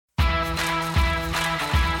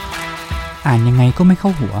อ่านยังไงก็ไม่เข้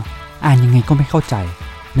าหัวอ่านยังไงก็ไม่เข้าใจ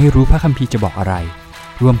ไม่รู้พระคัมภีร์จะบอกอะไร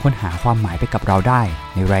รวมค้นหาความหมายไปกับเราได้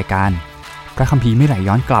ในรายการพระคัมภีร์ไม่ไหล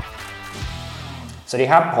ย้อนกลับสวัสดี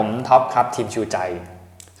ครับผมท็อปครับทีมชูใจ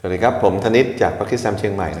สวัสดีครับผมธนิตจากพระคริสตจักรเชี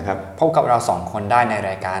ยงใหม่นะครับพบกับเรา2คนได้ในร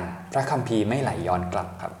ายการพระคัมภีร์ไม่ไหลย้อนกลับ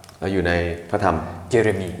ครับเราอยู่ในพระธรรมเยเร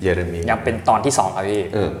มียังเป็นตอนที่2ครับพี่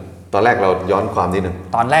ตอนแรกเราย้อนความนิดนึง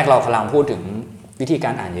ตอนแรกเรากำลังพูดถึงวิธีก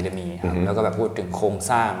ารอ่านเยเรมีครับแล้วก็แบบพูดถึงโครง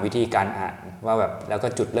สร้างวิธีการอ่านว่าแบบแล้วก็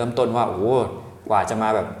จุดเริ่มต้นว่าโอ้กว่าจะมา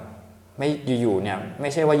แบบไม่อยู่ๆเนี่ยไม่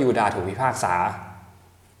ใช่ว่ายูดาห์ถูกพิพากษา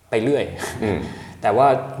ไปเรื่อยแต่ว่า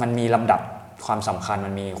มันมีลำดับความสำคัญ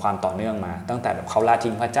มันมีความต่อเนื่องมาตั้งแต่แบบเขาละ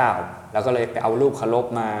ทิ้งพระเจ้าแล้วก็เลยไปเอารูปเคารพ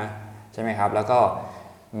มาใช่ไหมครับแล้วก็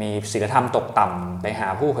มีศีลธรรมตกต่ำไปหา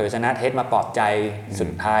ผู้เผยพระวจนะเท็จมาปลอบใจสุด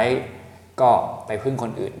ท้ายก็ไปพึ่งค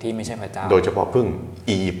นอื่นที่ไม่ใช่พระเจ้าโดยเฉพาะพึ่ง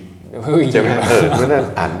อียิปต์ใช่ไหมเพราะนั้น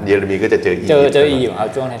อ่านเยเรมีก็จะเจออียิปต์เจออียิปต์เอา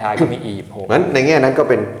ช่วงท้ายๆก็มีอียิปต์เพราะฉะนั้นในแง่นั้นก็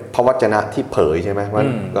เป็นพระวจนะที่เผยใช่ไหมว่า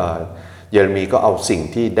เยเรมีก็เอาสิ่ง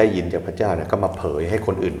ที่ได้ยินจากพระเจ้าเนี่ยก็มาเผยให้ค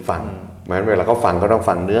นอื่นฟังเหมือนเวลาเขาฟังก็ต้อง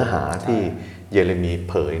ฟังเนื้อหาที่เยเรมี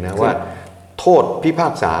เผยนะว่าโทษพิพา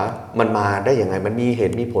กษามันมาได้ยังไงมันมีเห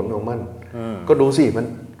ตุมีผลของมันก็ดูสิมัน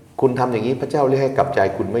คุณทำอย่างนี้พระเจ้าเรียกให้กลับใจ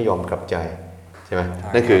คุณไม่ยอมกลับใจใช่ไหม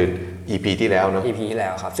นั่นคือ EP ที่แล้วเนาะ EP ที่แล้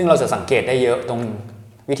วครับซึ่งเราจะสังเกตได้เยอะตรง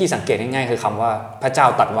วิธีสังเกตง่ายๆคือคำว่าพระเจ้า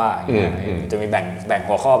ตรัสว่าจะมีแบ่ง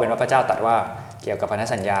หัวข้อเป็นว่าพระเจ้าตรัสว่าเกี่ยวกับพันธ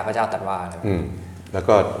สัญญาพระเจ้าตรัสว่าแล้ว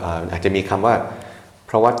ก็อาจจะมีคำว่า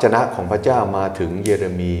พระวจนะของพระเจ้ามาถึงเยเร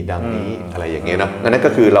มีดังนี้อะไรอย่างเงี้ยนะนั่นก็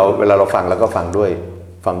คือเราเวลาเราฟังแล้วก็ฟังด้วย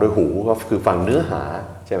หูก็คือฟังเนื้อหา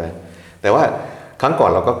ใช่ไหมแต่ว่าครั้งก่อ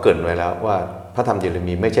นเราก็เกริ่นไว้แล้วว่าพระธรรมเยเร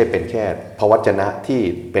มีไม่ใช่เป็นแค่พระวจนะที่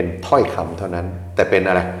เป็นถ้อยคำเท่านั้นแต่เป็น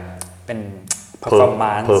อะไรเป็น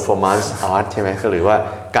performance art ใช่ไหมก็หรือว่า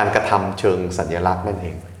การกระทำเชิงสัญลักษณ์นั่นเอ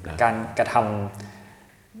งการกระท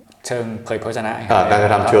ำเชิงเผยพระวจนะการกร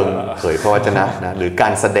ะทำเชิงเผยพระวจนะนะหรือกา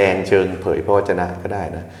รแสดงเชิงเผยพระวจนะก็ได้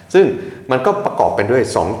นะซึ่งมันก็ประกอบเป็นด้วย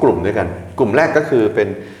2กลุ่มด้วยกันกลุ่มแรกก็คือเป็น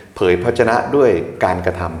เผยพระวจนะด้วยการก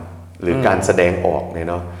ระทำหรือการแสดงออกเนี่ย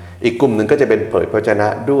เนาะอีกกลุ่มหนึ่งก็จะเป็นเผยพระวจนะ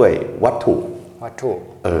ด้วยวัตถุ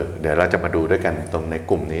เดี๋ยวเราจะมาดูด้วยกันตรงใน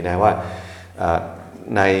กลุ่มนี้นะว่า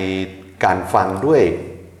ในการฟังด้วย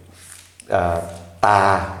ตา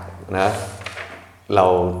นะเ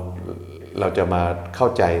ราจะมาเข้า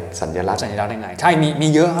ใจสัญลักษณ์ได้ไงใช่มี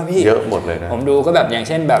เยอะครับพี่เยอะหมดเลยนะผมดูก็แบบอย่างเ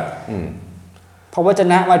ช่นแบบพระวจ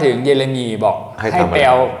นะมาถึงเยเรมีบอกให้ไปเ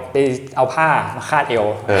อาผ้ามาคาดเอว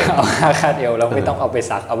เอาผ้าคาดเอวแล้วไม่ต้องเอาไป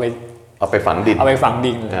ซักเอาไปฝังดิ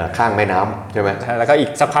นข้างแม่น้ำใช่ไหมแล้วก็อีก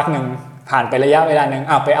สักพักหนึ่งผ่านไประยะเวลาหนึ่ง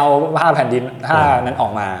ไปเอาผ้าแผ่นดินผ้านั้นออ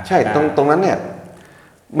กมาใช่ตรงนั้นเนี่ย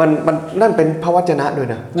มันนั่นเป็นพระวจนะด้วย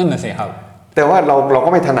นะนั่นน่ะสิครับแต่ว่าเราก็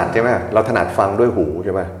ไม่ถนัดใช่ไหมเราถนัดฟังด้วยหูใ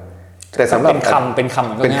ช่ไหมแต่สำหรับเป็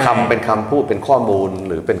นคำพูดเป็นข้อมูล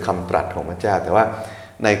หรือเป็นคำตรัสของพระเจ้าแต่ว่า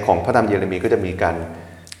ในของพระธรรมเยเรมีก็จะมีการ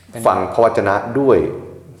ฟังพระวจนะด้วย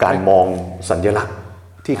การมองสัญลักษณ์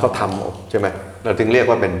ที่เขาทำใช่ไหมเราจึงเรียก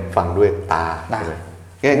ว่าเป็นฟังด้วยตาใช่ไหม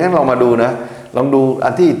งั้นเรามาดูนะลองดูอั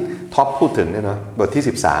นที่ท็อปพูดถึงเนี่ยนะบทที่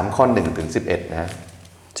13ข้อ1ถึง11นะ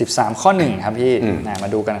13ข้อ1ครับพี่มา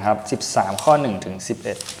ดูกันครับ13ข้อ1ถึง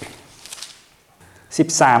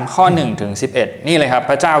13ข้อ1ถึง11นี่เลยครับ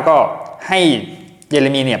พระเจ้าก็ให้เยเร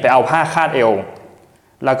มีเนี่ยไปเอาผ้าคาดเอว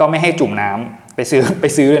แล้วก็ไม่ให้จุ่มน้ำไป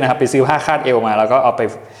ซื้อเลยนะครับไปซื้อผ้าคาดเอวมาแล้วก็เอาไป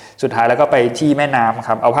สุดท้ายแล้วก็ไปที่แม่น้ำค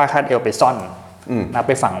รับเอาผ้าคาดเอวไปซ่อนนะ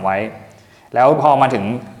ไปฝังไว้แล้วพอมาถึง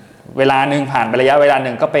เวลานึงผ่านไประยะเวลานึ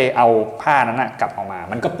งก็ไปเอาผ้านั้นนะกลับออกมา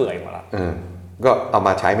มันก็เปื่อยหมดแล้วก็เอาม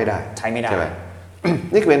าใช้ไม่ได้ใช่ไหม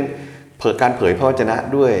นี่เป็นการเผยพระวจนะ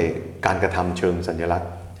ด้วยการกระทำเชิงสัญลักษณ์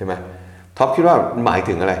ใช่ไหมท็อปคิดว่าหมาย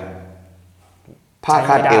ถึงอะไรผ้าค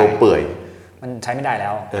าดเอวเปื่อยมันใช้ไม่ได้แล้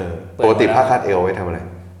วปกติผ้าคาดเอวไว้ทำอะไร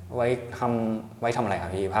ไว้ทำอะไรครั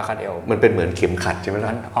บพี่ผ้าคาดเอวมันเป็นเหมือนเข็มขัดใช่ไหมล่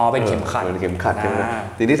ะเป็นเข็มขัดเหมือนเข็มขัดใช่ไหม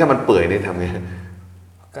ทีนี้ถ้ามันเปื่อยเนี่ยทำไง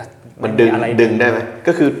มันดึงได้ไหม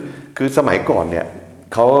ก็คือสมัยก่อนเนี่ย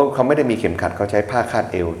เขาไม่ได้มีเข็มขัดเขาใช้ผ้าคาด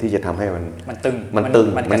เอวที่จะทำให้มันตึง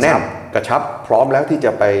มันแน่นกระชับพร้อมแล้วที่จ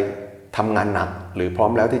ะไปทำงานหนักหรือพร้อ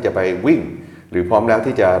มแล้วที่จะไปวิ่งหรือพร้อมแล้ว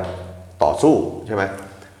ที่จะต่อสู้ใช่ไหม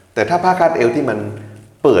แต่ถ้าผ้าคาดเอวที่มัน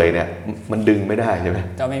เปื่อยเนี่ยมันดึงไม่ได้ใช่ไหม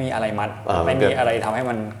จะไม่มีอะไรมัดไม่มีอะไรทำให้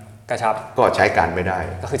มันกระชับก็ใช้การไม่ได้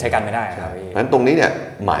ก็คือใช้การไม่ได้ครับพี่งั้นตรงนี้เนี่ย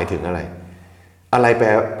หมายถึงอะไรแปล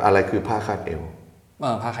อะไรคือผ้าคาดเอว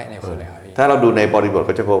ผ้าคาดเอวคืออะไรครับพี่ถ้าเราดูในบริบท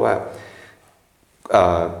ก็จะพบว่า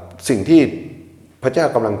สิ่งที่พระเจ้า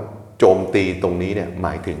กำลังโจมตีตรงนี้เนี่ยหม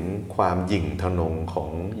ายถึงความหยิ่งทะนงของ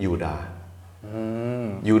ยูดาห์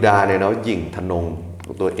เนี่ยเนาะหยิ่งทะนง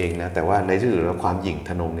ตัวเองนะแต่ว่าในที่สุดแล้วความหยิ่ง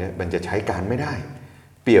ทะนงเนี่ยมันจะใช้การไม่ได้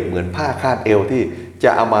เปรียบเหมือนผ้าคาดเอวที่จ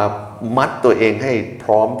ะเอามามัดตัวเองให้พ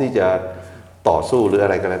ร้อมที่จะต่อสู้หรืออะ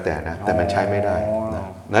ไรก็แล้วแต่นะแต่มันใช้ไม่ได้นะ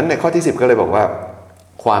นั้นในข้อที่10ก็เลยบอกว่า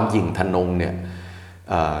ความหยิ่งทะนงเนี่ย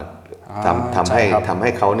ทำใ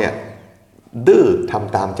ห้เขาเนี่ยดื้อท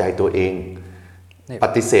ำตามใจตัวเองป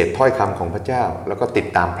ฏิเสธถ้อยคำของพระเจ้าแล้วก็ติด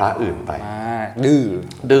ตามพระอื่นไป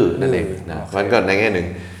ดื้อนั่นเองนะมันก็ในแง่หนึ่ง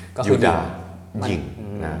ยูดาห์หยิ่ง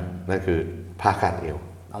นะนั่นคือผ้าคาดเอว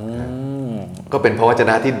ก็เป็นพระวจ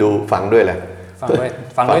นะที่ดูฟังด้วยแหละ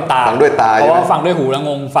ฟังด้วยตาเพราะว่าฟังด้วยหูแล้ว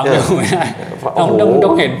งงฟังด้วยหูไม่ได้ต้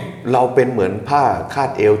องเห็นเราเป็นเหมือนผ้าคาด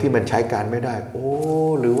เอวที่มันใช้การไม่ได้โอ้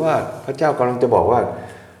หรือว่าพระเจ้ากำลังจะบอกว่า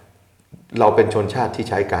เราเป็นชนชาติที่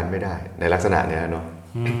ใช้การไม่ได้ในลักษณะเนี้ยเนาะ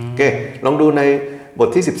โอเคลองดูในบท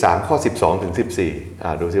ที่13ข้อ12ถึง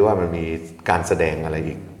14ดูซิว่ามันมีการแสดงอะไร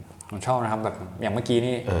อีกผมชอบนะครับแบบอย่างเมื่อกี้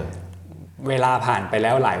นี่เวลาผ่านไปแ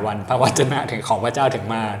ล้วหลายวันพระวจนะถึงของพระเจ้าถึง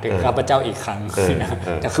มาถึงข้าพเจ้าอีกครั้งนะ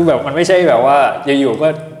แต่คือแบบมันไม่ใช่แบบว่าอยู่ๆก็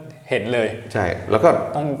เห็นเลยใช่แล้วก็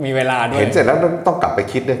ต้องมีเวลาด้วยเห็นเสร็จแล้วต้องกลับไป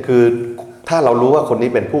คิดเนี่ยคือถ้าเรารู้ว่าคนนี้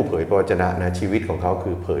เป็นผู้เผยพระวจนะนะชีวิตของเขา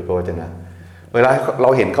คือเผยพระวจนะเวลาเรา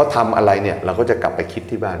เห็นเขาทำอะไรเนี่ยเราก็จะกลับไปคิด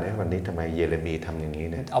ที่บ้านวันนี้ทำไมเยเรมีทำอย่างนี้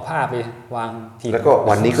เนี่ยเอาผ้าไปวางทีแล้วก็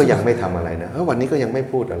วันนี้ก็ยังไม่ทำอะไรนะวันนี้ก็ยังไม่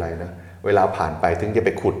พูดอะไรนะเวลาผ่านไปถึงจะไป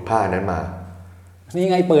ขุดผ้านั้นมานี่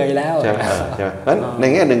ไงเปื่อยแล้วใช่ไหมงั้นใน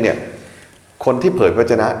แง่หนึ่งเนี่ยคนที่เผยพระว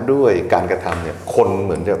จนะด้วยการกระทำเนี่ยคนเห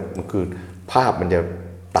มือนจะมันคือภาพมันจะ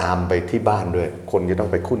ตามไปที่บ้านด้วยคนจะต้อง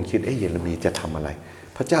ไปคุ้นคิดเยเรมีจะทำอะไร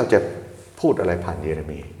พระเจ้าจะพูดอะไรผ่านเยเร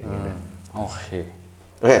มีอย่างนี้นะโอเ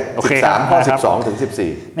ค13ข้อ12ถึง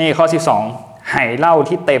14นี่ข้อ12ไหเหล้า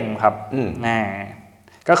ที่เต็มครับ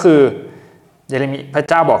ก็คือเยเรมีพระ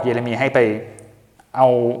เจ้าบอกเยเรมีให้ไปเอา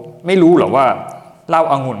ไม่รู้หรอว่าเหล้า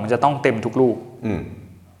องุ่นมันจะต้องเต็มทุกลูก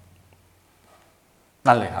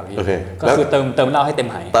นั่นเลยครับพี่ก็คือเติมเหล้าให้เต็ม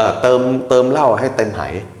ไหเติมเหล้าให้เต็มไห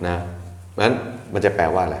นะงั้นมันจะแปล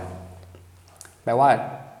ว่าอะไรแปลว่า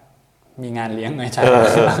มีงานเลี้ยงไงใ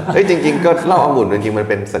ช่จริงๆก็เหล้าองุ่นจริงๆมัน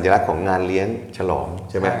เป็นสัญลักษณ์ของงานเลี้ยงฉลอง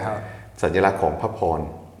ใช่ไหมสัญลักษณ์ของพระพร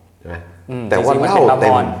ใช่ไหมแต่ว่าเหล้าเต็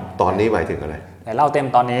มตอนนี้หมายถึงอะไรแต่เหล้าเต็ม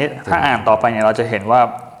ตอนนี้ถ้าอ่านต่อไปเนี่ยเราจะเห็นว่า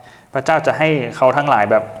พระเจ้าจะให้เขาทั้งหลาย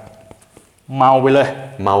แบบเมาไปเลย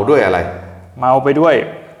เมาด้วยอะไรเมาไปด้วย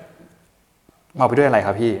อะไรค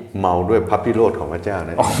รับพี่เมาด้วยพระพิโรธของพระเจ้า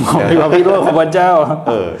นะเมาด้วยพระพิโรธของพระเจ้า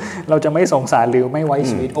เราจะไม่สงสารหรือไม่ไว้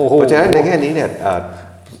ชีวิตเพราะฉะนั้นในแง่นี้เนี่ย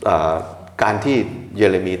การที่เย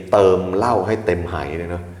เรมีเติมเหล้าให้เต็มไหเนี่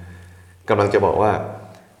ยเนาะกำลังจะบอกว่า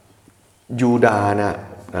ยูดาห์นะ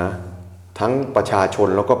ทั้งประชาชน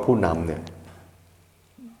แล้วก็ผู้นำเนี่ย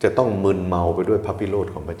จะต้องมึนเมาไปด้วยพระพิโรธ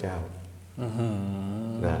ของพระเจ้า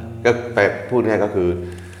นะก็แปลพูดง่ายก็คือ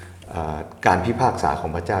การพิพากษาขอ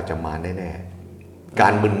งพระเจ้าจะมาแน่ๆกา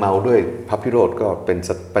รมึนเมาด้วยพระพิโรธก็เ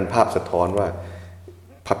ป็นภาพสะท้อนว่า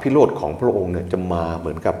พระพิโรธของพระองค์เนี่ยจะมาเห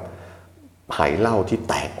มือนกับไหเหล้าที่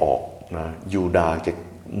แตกออกนะยูดาห์จะ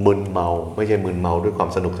มึนเมาไม่ใช่มึนเมาด้วยความ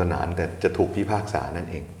สนุกสนานแต่จะถูกพิพากษานั่น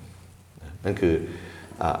เองนั่นคือ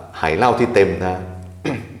ไหเหล้าที่เต็มนะ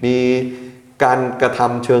มีการกระท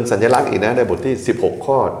ำเชิงสัญลักษณ์อีกนะในบทที่16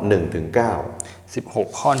ข้อ1ถึง9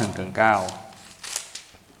 16ข้อ1ถึง9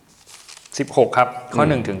 16ครับข้อ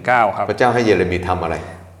1ถึง9ครับพระเจ้าให้เยเรมีทำอะไร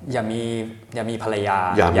อย่ามีภรรยา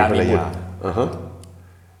อย่ามีบุตร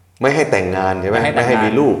ไม่ให้แต่งงานใช่ไหมไม่ให้มี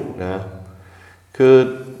ลูกนะคือ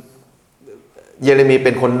เยเรมีเ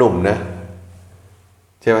ป็นคนหนุ่มนะ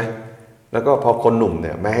ใช่ไหมแล้วก็พอคนหนุ่มเ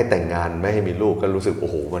นี่ยไม่ให้แต่งงานไม่ให้มีลูกก็รู้สึกโอ้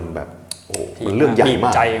โหมันแบบโอ้มันเรื่องใหญ่ม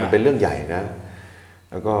ากมันเป็นเรื่องใหญ่นะ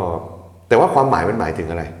แล้วก็แต่ว่าความหมายมันหมายถึง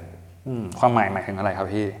อะไรความหมายถึงอะไรครับ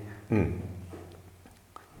พี่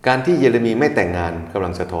การที่เยเรมีไม่แต่งงานกำลั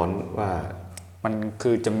งสะท้อนว่ามัน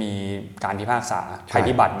คือจะมีการพิพากษาภัย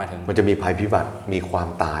พิบัติมาถึงมันจะมีภัยพิบัติมีความ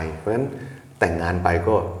ตายเพราะฉะนั้นแต่งงานไป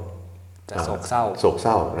ก็จะโศกเศ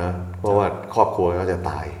ร้านะเพราะว่าครอบครัวก็จะ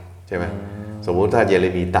ตายใช่ไหมสมมุติถ้าเยเร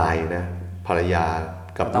มีตายนะภรรยา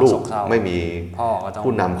กับลูกไม่มี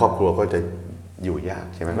ผู้นำครอบครัวก็จะอยู่ยาก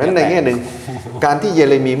ใช่ไหมเพราะฉะนั้นในแง่หนึ่งการที่เย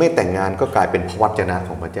เรมีไม่แต่งงานก็กลายเป็นพระวจนะข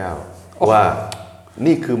องพระเจ้าว่า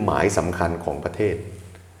นี่คือหมายสำคัญของประเทศ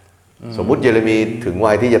สมมุติเยเรมีถึง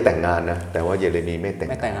วัยที่จะแต่งงานนะแต่ว่าเยเรมีไม่แต่ง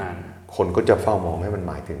งานคนก็จะเฝ้ามองให้มัน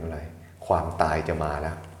หมายถึงอะไรความตายจะมาแ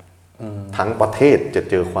ล้วทั้งประเทศจะ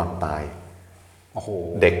เจอความตาย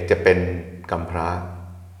เด็กจะเป็นกำพร้า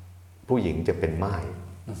ผู้หญิงจะเป็นม่าย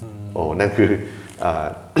นั่นคือ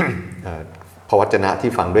พระวจนะ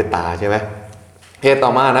ที่ฟังด้วยตาใช่ไหมเพจต่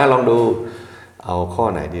อมานะลองดูเอาข้อ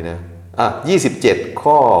ไหนดีนะ27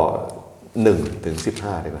ข้อ1ถึง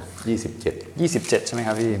15ได้ป่ะ27ใช่ไหมค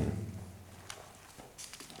รับพี่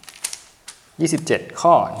27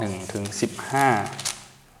ข้อ1ถึง15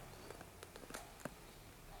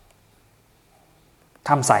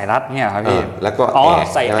 ทำสายรัดเนี่ยครับพี่แล้วก็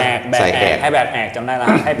ใส่แอกแบกแอกให้แบกแอกจำได้แล้ว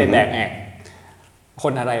ให้ไปแบกแอกค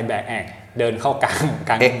นอะไรแบกแอกเดินเข้ากลาง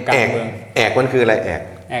เมืองแอกมันคืออะไรแอ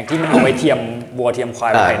กที่มันเอาไว้เทียมวัวเทียมควา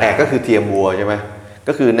ยแอกก็คือเทียมวัวใช่ไหม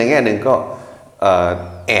ก็คือในแง่หนึ่งก็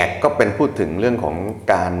แอกก็เป็นพูดถึงเรื่องของ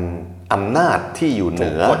การอำนาจที่อยู่เห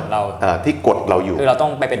นือที่กดเราอยู่คือเราต้อ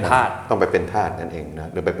งไปเป็นทาสนั่นเองนะ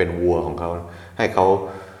หรือไปเป็นวัวของเขาให้เขา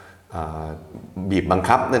บีบบัง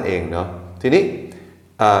คับนั่นเองเนาะทีนี้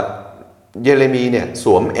เยเรมีเนี่ยส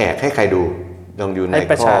วมแอกให้ใครดูลองอยู่ใน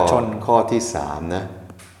ข้อที่3นะ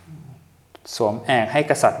สวมแอกให้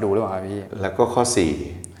กษัตริย์ดูหรือเปล่าครับพี่แล้วก็ข้อ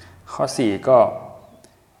4ก็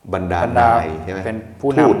บรรดานายใช่ไหมเป็น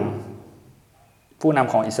ผู้น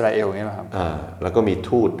ำของอิสราเอลอย่างนี้ป่ะครับแล้วก็มี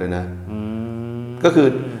ทูตด้วยนะก็คือ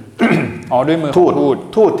ด้วยมือ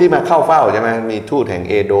ทูตที่มาเข้าเฝ้าใช่ไหมมีทูตแห่ง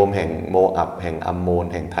เอโดมแห่งโมอับแห่งอัมโมน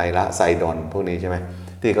แห่งไทระไซดอนพวกนี้ใช่ไหม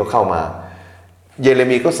ที่เขาเข้ามาเยเร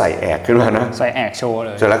มีก็ใส่แอกขึ้นมานะใส่แอกโชว์เล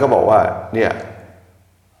ยเสร็จแล้วก็บอกว่าเนี่ย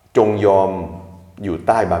จงยอมอยู่ใ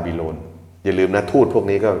ต้บาบิโลนอย่าลืมนะทูตพวก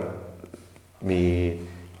นี้ก็มี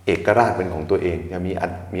เอกราชเป็นของตัวเอง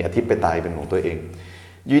มีอธิปไตยเป็นของตัวเอง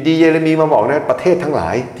อยู่ดีเยเรมีมาบอกนะประเทศทั้งหลา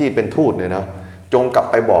ยที่เป็นทูตเนี่ยนะจงกลับ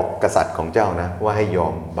ไปบอกกษัตริย์ของเจ้านะว่าให้ยอ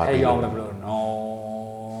มบาบิโลน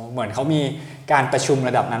เหมือนเขามีการประชุมร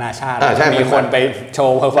ะดับนานาชาติมีคนไปโช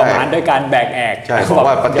ว์เพอร์ฟอร์แมนซ์ด้วยการแบกแอกใช่บอก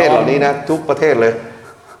ว่าประเทศเหล่านี้นะทุกประเทศเลย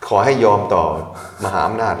ขอให้ยอมต่อมหาอ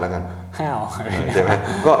ำนาจแล้วกันใช่ไหม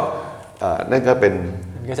ก็นั่นก็เป็น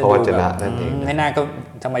พระวจนะนั่นเองไม่น่าก็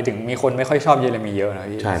ทำไมถึงมีคนไม่ค่อยชอบเยเรมีเยอะนะ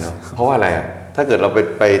พี่ใช่เนาะเพราะว่าอะไรอ่ะถ้าเกิดเรา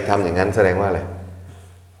ไปทำอย่างนั้นแสดงว่าอะไร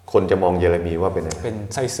คนจะมองเยเรมีว่าเป็นอะไรเป็น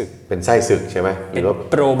ไส้ศึกใช่ไหมหรือว่า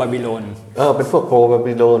โปรบาบิโลนเป็นพวกโปรบา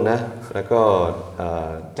บิโลนนะแล้วก็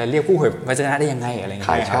จะเรียกผู้เผยพระวจนะได้ยังไงอะไรเงี้ย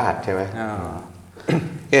ขายชาติใช่ไหม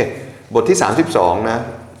บทที่32นะ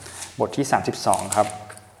บทที่32ครับ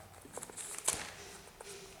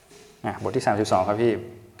บทที่32ครับพี่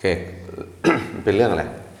โอเค เป็นเรื่องอะไร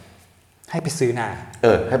ให้ไปซื้อนา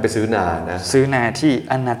ให้ไปซื้อนานะซื้อนาที่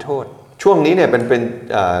อนาโทษช่วงนี้เนี่ยเป็น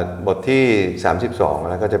บทที่32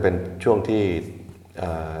แล้วก็จะเป็นช่วงที่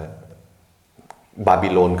บาบิ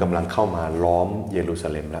โลนกำลังเข้ามาล้อมเยรูซา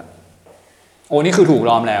เล็มแล้วนี่คือถูก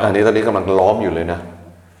ล้อมแล้วตอนนี้กำลังล้อมอยู่เลยนะ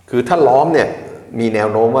คือถ้าล้อมเนี่ยมีแนว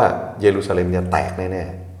โน้มว่าเยรูซาเล็มจะแตกแน่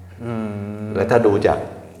ๆและถ้าดูจาก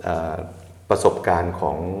ประสบการณ์ข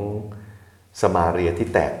องสมาเรียที่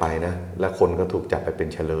แตกไปนะและคนก็ถูกจับไปเป็น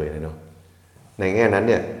เฉลยเลยเนาะในแง่นั้น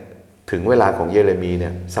เนี่ยถึงเวลาของเยเรมีเนี่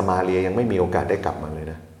ยสมาเรียยังไม่มีโอกาสได้กลับมาเลย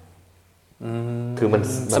นะคือมัน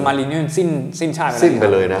สมาเรียเนี่ยสิ้นชาติสิ้นไป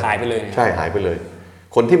เลยนะหายไปเลยใช่หายไปเลย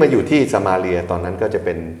คนที่มาอยู่ที่สมาเรียตอนนั้นก็จะเ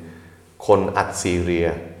ป็นคนอัสซีเรีย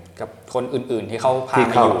กับคนอื่นๆที่เขา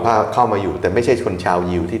เข้ามาอยู่แต่ไม่ใช่คนชาว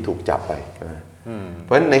ยิวที่ถูกจับไปเพ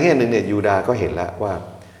ราะฉะนั้นในแง่นึงเนี่ยยูดาห์ก็เห็นแล้วว่า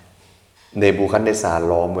เนบูคัดเนซาร์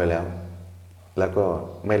ล้อมไว้แล้วก็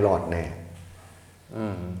ไม่รอดแน่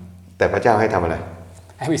แต่พระเจ้าให้ทำอะไร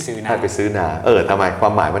ให้ไปซื้อนาทำไมควา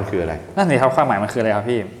มหมายมันคืออะไรนั่นเลยครับความหมายมันคืออะไรครับ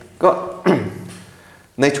พี่ก็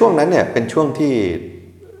ในช่วงนั้นเนี่ยเป็นช่วงที่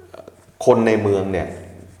คนในเมืองเนี่ย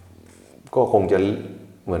ก็คงจะ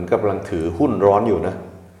เหมือนกับกำลังถือหุ้นร้อนอยู่นะ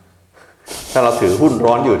ถ้าเราถือหุ้น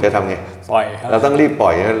ร้อนอยู่จะทำไงปล่อยเราต้องรีบปล่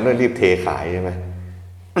อยแล้วรีบเทขายใช่ไหม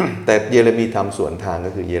แต่เยเรมีทำสวนทางก็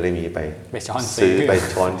คือเยเรมีไปช้อนซื้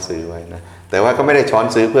อไว้นะแต่ว่าก็ไม่ได้ช้อน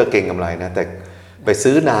ซื้อเพื่อเก็งกำไรนะแต่ไป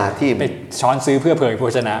ซื้อนาที่ไปช้อนซื้อเพื่อเผยพระว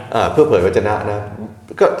จนะเพื่อเผยพระวจนะนะ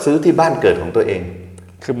ก็ซื้อที่บ้านเกิดของตัวเอง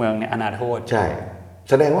คือเมืองเนี่ยอนาโทษใช่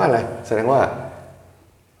แสดงว่าอะไรแสดงว่า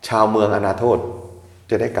ชาวเมืองอนาโทษ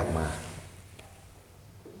จะได้กลับมา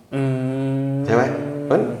ใช่ไหม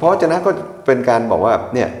เพราะวจนะก็เป็นการบอกว่า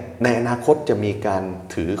เนี่ยในอนาคตจะมีการ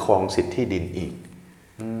ถือครองสิทธิที่ดินอีก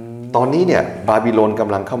ตอนนี้เนี่ยบาบิโลนก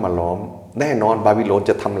ำลังเข้ามาล้อมแน่นอนบาบิโลน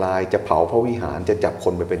จะทำลายจะเผาพระวิหารจะจับค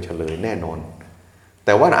นไปเป็นเฉลยแน่นอนแ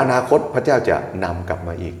ต่ว่าอนาคตพระเจ้าจะนำกลับม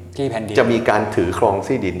าอีกที่แผ่นดินจะมีการถือครอง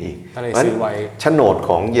ที่ดินอีกก็เลยซื้อไว้โฉนดข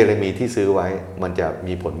องเยเรมีที่ซื้อไว้มันจะ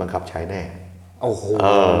มีผลบังคับใช้แน่โอ้โห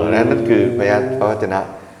นั่นคือพระวจนะ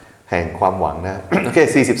แห่งความหวังนะโอเค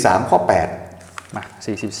43ข้อ8มา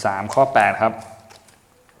43ข้อ8ครับ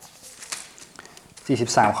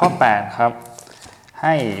43ข้อ8ครับใ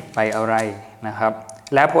ห้ไปอะไรนะครับ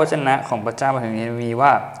และพระวจนะของพระเจ้ามาถึงเยเรมีว่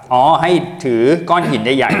าให้ถือก้อนหิน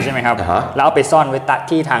ใหญ่ๆใช่ไหมครับ แล้วเอาไปซ่อนไว้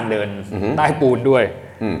ที่ทางเดินใต้ปูนด้วย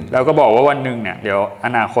แล้วก็บอกว่าวันหนึ่งเนี่ยเดี๋ยวอ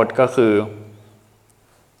นาคตก็คือ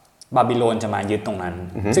บาบิโลนจะมายึดตรงนั้น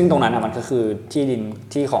ซึ่งตรงนั้นมันก็คือที่ดิน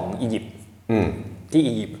ที่ของอียิปต์ที่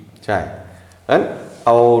อียิปต์ใช่งั้นเอ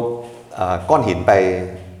าก้อนหินไป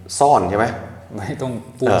ซ่อนใช่ไหมไม่ตรง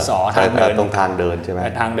ปูนสอทางเดินตรงทางเดินใช่ไหม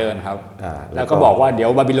ทางเดินครับแล้วก็บอกว่าเดี๋ยว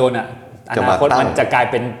บาบิโลน อนาคตมันจะกลาย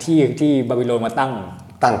เป็นที่บาบิโลนมาตั้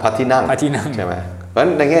งพระที่นั่งใช่ไหมเพราะฉะนั้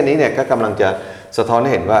นในแง่นี้เนี่ยก็กำลังจะสะท้อนให้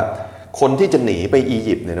เห็นว่าคนที่จะหนีไปอี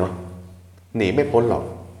ยิปต์เนี่ยเนาะหนีไม่พ้นหรอก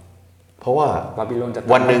เพราะว่า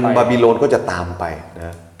วันหนึ่งบาบิโลนก็จะตามไปน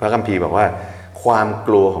ะพระคัมภีร์บอกว่าความก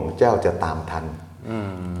ลัวของเจ้าจะตามทัน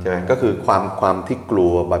ใช่ไหมก็คือความที่กลั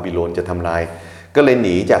วบาบิโลนจะทำลายก็เลยห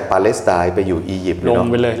นีจากปาเลสไตน์ไปอยู่อียิปต์ลง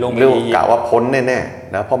ไปเลยเรียกกะว่าพ้นแน่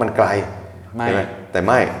ๆนะเพราะมันไกลใช่ไหมแต่ไ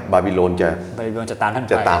ม่บาบิโลนจะตาม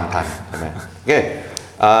ทันใช่ไหมโอเค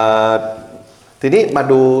ทีนี้มา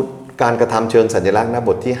ดูการกระทำเชิงสัญลักษณ์นะบ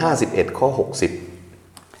ทที่51ข้อ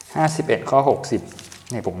51ข้อ60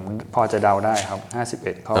เนี่ยผมพอจะเดาได้ครับ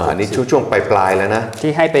51ข้อ60อันนี้ช่วงปลายแล้วนะ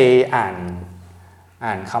ที่ให้ไปอ่า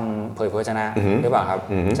นคำเผยพระวจนะหรือเปล่าครับ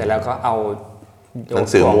เสร็จแล้วก็เอาหนัง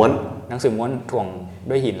สือม้วนถ่วง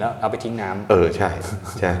ด้วยหินแล้วเอาไปทิ้งน้ำใ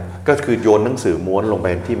ช่ก็คือโยนหนังสือม้วนลงไป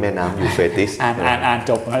ที่แม่น้ำยูเฟรติสอ่าน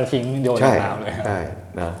จบแล้วทิ้งโยนน้ำเลยใช่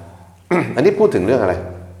นะอันนี้พูดถึงเรื่องอะไร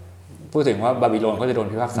พูดถึงว่าบาบิโลนก็จะโดน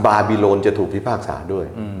พิพากษาบาบิโลนจะถูกพิพากษาด้วย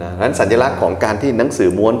นะงั้นสัญลักษณ์ของการที่หนังสือ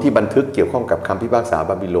ม้วนที่บันทึกเกี่ยวข้องกับคำพิพากษา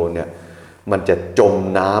บาบิโลนเนี่ยมันจะจม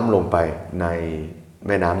น้ำลงไปในแ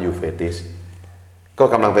ม่น้ำยูเฟรติสก็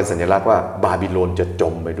กำลังเป็นสัญลักษณ์ว่าบาบิโลนจะจ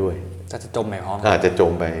มไปด้วยจะจมไปพร้อมจะจ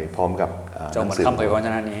มไปพร้อมกับหนังสือคำเผยพระวจ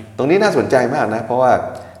นะนี้ตรงนี้น่าสนใจมากนะเพราะว่า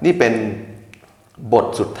นี่เป็นบท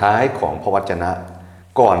สุดท้ายของพระวจนะ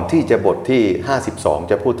ก่อนที่จะบทที่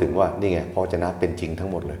52จะพูดถึงว่านี่ไงพระวจนะเป็นจริงทั้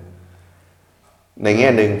งหมดเลยในแง่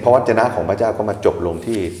หนึ่งพระวจนะของพระเจ้าก็มาจบลง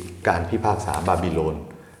ที่การพิพากษาบาบิโ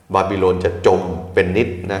ลนจะจมเป็นนิด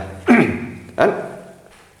นะ นั้น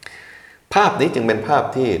ภาพนี้จึงเป็นภาพ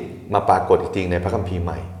ที่มาปรากฏอีกจริงในพระคัมภีร์ใ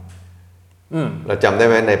หม่เราจำได้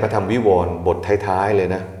ไหมในพระธรรมวิวรณ์บทท้ายๆเลย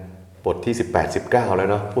นะบทที่18-19แล้ว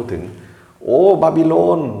เนาะพูดถึงบาบิโล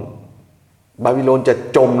นจะ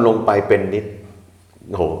จมลงไปเป็นนิด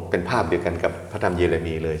โอ้โหเป็นภาพเดียวกันกับพระธรรมเยเร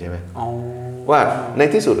มีเลยใช่ไหมว่าใน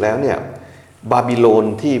ที่สุดแล้วเนี่ยบาบิโลน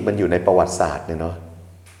ที่มันอยู่ในประวัติศาสตร์เนี่ยเนาะ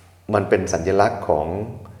มันเป็นสัญลักษณ์ของ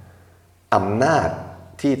อำนาจ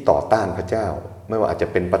ที่ต่อต้านพระเจ้าไม่ว่าอาจจะ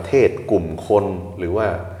เป็นประเทศกลุ่มคนหรือว่า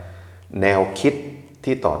แนวคิด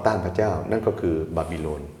ที่ต่อต้านพระเจ้านั่นก็คือบาบิโล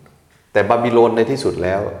นแต่บาบิโลนในที่สุดแ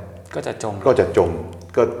ล้วก็จะจม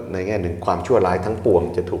ก็ในแง่หนึ่งความชั่วร้ายทั้งปวง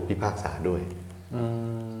จะถูกพิพากษาด้วย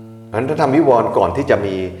เพราะฉะนั้นพระธรรมวิวรณ์ก่อนที่จะ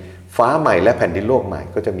มีฟ้าใหม่และแผ่นดินโลกใหม่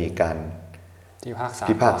ก็จะมีการ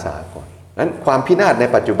พิพากษาก่อนนั้นความพินาศใน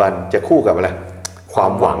ปัจจุบันจะคู่กับอะไรควา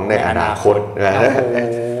มหวังในอนาคต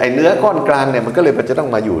ไอ้เนื้อก้อนกลางเนี่ยมันก็เลยจะต้อง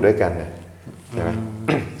มาอยู่ด้วยกันใช่ไหม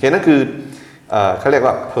เห็นนั่นคือเขาเรียก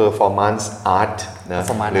ว่า performance art นะ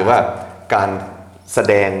หรือว่าการแส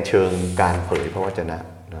ดงเชิงการเผยพระวจนะ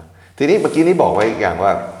นะทีนี้เมื่อกี้นี้บอกไว้อีกอย่างว่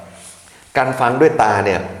าการฟังด้วยตาเ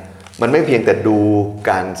นี่ยมันไม่เพียงแต่ดู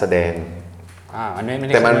การแสดง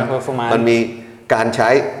แต่มันมีการใช้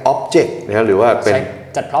object นะหรือว่าเป็น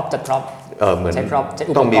จัด prop เหมือน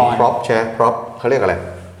ต้องมี prop ใช่ prop เขาเรียกอะไร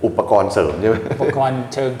อุปกรณ์เสริมใช่ไหมอุปกรณ์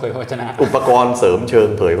เชิงเผยพระวจนะอุปกรณ์เสริมเชิง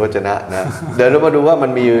เผยพระวจนะนะเดี๋ยวเรามาดูว่ามั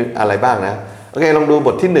นมีอะไรบ้างนะโอเคลองดูบ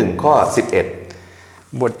ทที่1ข้อ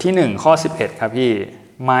11บทที่1ข้อ11ครับพี่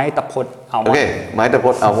ไม้ตะพดอัลมอนด์โอเคไม้ตะพ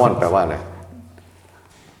ดอัลมอนด์แปลว่าอะไร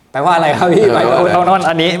ครับพี่ไม้ตะพดอัลมอนด์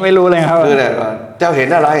อันนี้ไม่รู้เลยครับคือเนี่ยเจ้าเห็น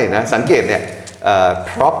อะไรนะสังเกตเนี่ย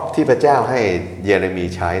พร็อพที่พระเจ้าให้เยเรมี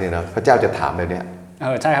ใช้เนี่ยนะพระเจ้าจะถามแบบเนี้ย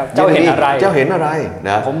ใช่ครับเจ้าเห็นอะไร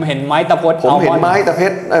นะผมเห็นไม้ตะพดผมเห็นไม้ตะเพ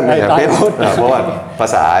ชรไม่ใช่เพชรเพราะว่าภา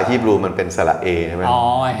ษาฮีบรูมันเป็นสระเอใช่ไหม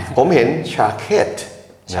ผมเห็นชาเคต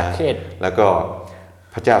นะแล้วก็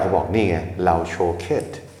พระเจ้าก็บอกนี่ไงเราโชเคต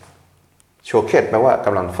แปลว่าก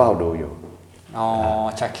ำลังเฝ้าดูอยู่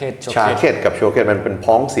ชาเคตกับโชเคตมันเป็น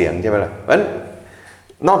พ้องเสียงใช่ไหมล่ะเพราะฉะนั้น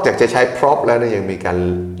นอกจากจะใช้พร็อพแล้วเนี่ยยังมีการ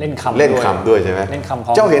เล่นคำด้วยใช่ไหม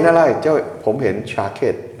เจ้าเห็นอะไรผมเห็นชาเค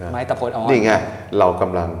ตไม้ตะพดนี่ไงเราก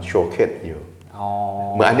ำลังโชเคตอยู่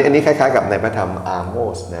เหมือนอันนี้คล้ายๆกับในพระธรรมอาโม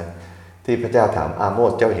สนะที่พระเจ้าถามอาโม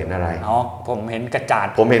สเจ้าเห็นอะไรผมเห็นกระจ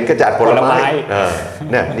าดผลไม้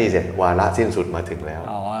เนี่ยนี่สิวาระสิ้นสุดมาถึงแล้ว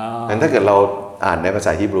งั้นถ้าเกิดเราอ่านในภาษ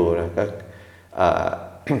าฮีบรูนะก็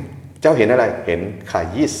เจ้าเห็นอะไรเห็นขา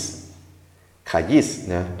ยิส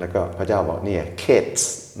นะแล้วก็พระเจ้าบอกเนี่ยเคส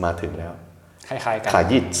มาถึงแล้วคล้ายๆกันขา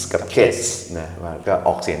ยิสกับเคสนะว่าก็อ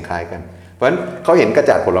อกเสียงคล้ายกันเพราะฉะนั้นเขาเห็นกระ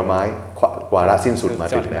จาดผลไม้วาระสิ้นสุดมา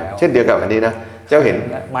ถึงแล้วเช่นเดียวกับอันนี้นะเจ้าเห็น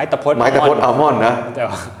ไม้ตะพดอัลมอนด์นะ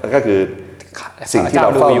ก็คือสิ่งที่เร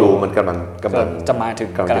าเฝ้าดูมันกำลังจะมาถึง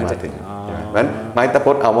เพราะฉะนั้นไม้ตะพ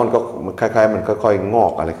ดอัลมอนด์ก็คล้ายๆมันค่อยๆงอ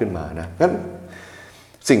กอะไรขึ้นมานะงั้น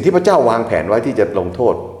สิ่งที่พระเจ้าวางแผนไว้ที่จะลงโท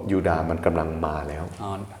ษยูดาห์มันกำลังมาแล้ว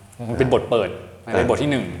มันเป็นบทเปิดในบทที่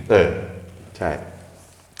1ใช่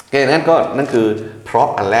โอเคนั่นคือพร็อพ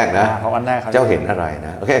อันแรกนะพร็อพอันแรกเจ้าเห็นอะไรน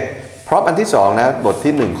ะโอเคพ รอพอันที่2นะบท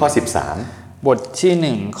ที่1ข้อ13บทที่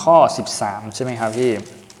1ข้อ13ใช่ไหมครับพี่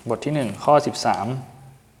บทที่1ข้อ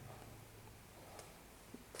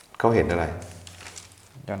13เขาเห็นอะไร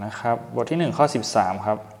เดี๋ยวนะครับบทที่1ข้อ13ค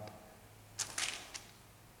รับ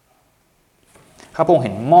ข้าพงเ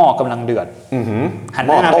ห็นหม้อกำลังเดือดหันห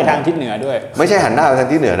น้าไปทางทิศเหนือด้วยไม่ใช่หันหน้าไปทาง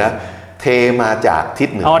ทิศเหนือนะเทมาจากทิศ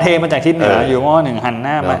เหนือเทมาจากทิศเหนืออยู่หม้อหนึ่งหันห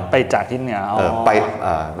น้ามาไปจากทิศเหนือไป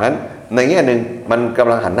งั้นในแง่หนึ่งมันก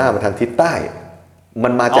ำลังหันหน้ามาทางทิศใต้มั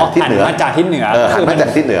นมาจากทิศเหนือหันมาจากทิศเหนือหันมาจาก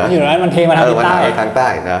ทิศเหนืออยู่นั้นมันเทมาทางทิศใต้ทางใต้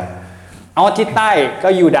นะทิศใต้ก็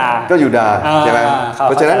ยูดาห์ใช่ไหมเ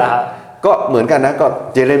พราะฉะนั้นก็เหมือนกันนะก็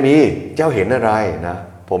เยเรมีเจ้าเห็นอะไรนะ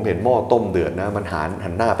ผมเห็นหม้อต้มเดือดนะมันหั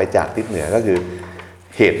นหน้าไปจากทิศเหนือก็คือ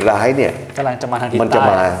เหตุร้ายเนี่ยกำลังจะมาทางทิศใต้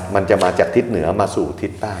มันจะมาจากทิศเหนือมาสู่ทิ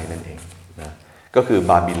ศใต้นั่นเองนะก็คือ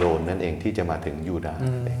บาบิโลนนั่นเองที่จะมาถึงยูดาห์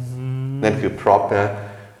นั่นคือพร็อพนะ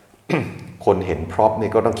คนเห็นพร็อพนี่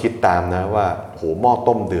ก็ต้องคิดตามนะว่าโหหม้อ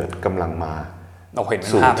ต้มเดือดกำลังมา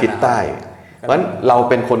สู่ทิศใต้เพราะฉะนั้นเรา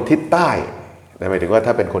เป็นคนทิศใต้หมายถึงว่าถ้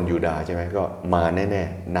าเป็นคนยูดาห์ใช่ไหมก็มาแน่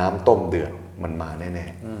ๆน้ำต้มเดือดมันมาแน่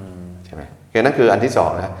ๆใช่ไหมนั่นคืออันที่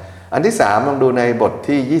2นะอันที่3ลองดูในบท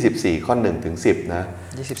ที่24ข้อ1ถึง10นะ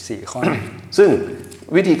24ข้อซึ่ง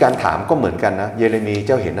วิธีการถามก็เหมือนกันนะเยเรมีเ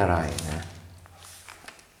จ้าเห็นอะไรนะ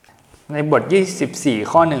ในบท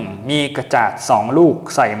24ข้อ1มีกระจาด2ลูก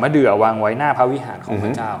ใส่มะเดื่อวางไว้หน้าพระวิหารของพร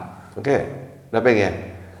ะเจ้าโอเคแล้วเป็นไง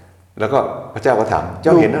แล้วก็พระเจ้าก็ถามเจ้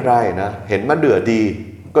าเห็นอะไรนะเห็นมะเดื่อดี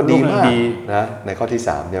ก็ดีมากนะในข้อที่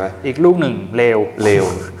3ใช่ไหมอีกลูกหนึ่งเลว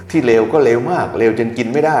ที่เลวก็เลวมากเลวจนกิน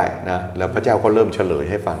ไม่ได้นะแล้วพระเจ้าก็เริ่มเฉลย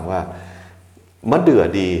ให้ฟังว่ามะเดื่อ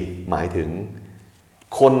ดีหมายถึง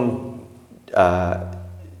คน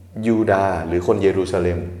ยูดาห์หรือคนเยรูซาเ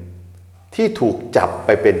ล็มที่ถูกจับไป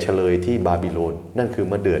เป็นเฉลยที่บาบิโลนนั่นคือ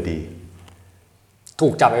มะเดื่อดีถู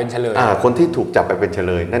กจับไปเป็นเฉลยคนที่ถูกจับไปเป็นเฉ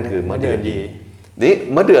ลยนั่นคือมะเดื่อดีนี่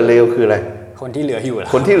มะเดื่อเลวคืออะไรคนที่เหลืออ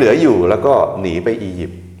ยู่แล้วก็หนีไปอียิ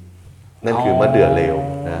ปต์นั่นคือมะเดื่อเลว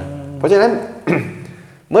นะเพราะฉะนั้น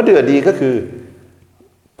มะเดื่อดีก็คือ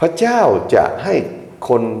พระเจ้าจะให้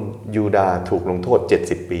คนยูดาห์ถูกลงโทษ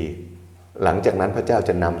70ปีหลังจากนั้นพระเจ้าจ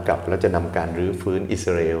ะนำกลับแล้วจะนำการรื้อฟื้นอิส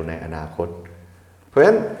ราเอลในอนาคตเพราะฉะ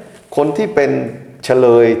นั้นคนที่เป็นเฉล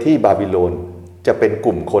ยที่บาบิโลนจะเป็นก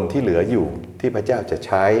ลุ่มคนที่เหลืออยู่ที่พระเจ้าจะใ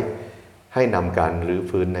ช้ให้นำการรื้อ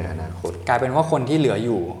ฟื้นในอนาคตกลายเป็นว่าคนที่เหลืออ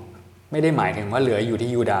ยู่ไม่ได้หมายถึงว่าเหลืออยู่ที่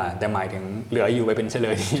ยูดาห์แต่หมายถึงเหลืออยู่ไปเป็นเฉล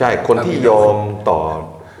ยใช่คนที่ยอมต่อ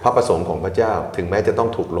พระประสงค์ของพระเจ้าถึงแม้จะต้อง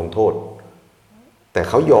ถูกลงโทษแต่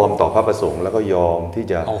เขายอมต่อพระประสงค์แล้วก็ยอมที่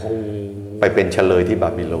จะไปเป็นเฉลยที่บา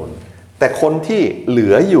บิโลนแต่คนที่เหลื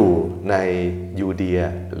ออยู่ในยูเดีย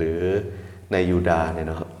หรือในยูดาห์เนี่ย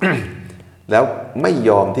เนาะ แล้วไม่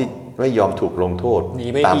ยอมถูกลงโทษ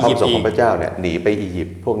ตามพระประสงค์ของพระเจ้าเนี่ยหนีไปอียิป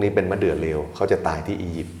ต์พวกนี้เป็นมะเดื่อเลวเขาจะตายที่อี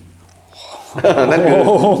ยิปต์ นั่นคือ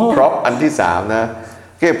พร็อพอันที่3นะ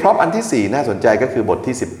พร็อพอันที่4น่าสนใจก็คือบท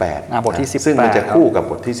ที่18บทที่18ซึ่งมันจะคู่กับ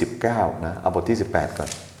บทที่19นะเอาบทที่18ก่อน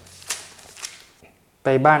ไป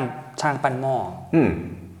บ้านช่างปั้นหม้อ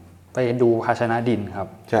ไปดูภาชนะดินครับ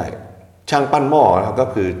ใช่ช่างปั้นหม้อก็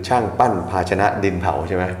คือช่างปั้นภาชนะดินเผา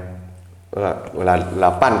ใช่ไหมเวลาเรา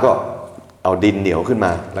ปั้นก็เอาดินเหนียวขึ้นม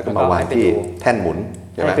าแล้วก็มาวางที่แท่นหมุน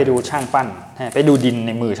ใช่ไหมไปดูช่างปั้นไปดูดินใ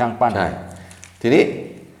นมือช่างปั้นใช่ทีนี้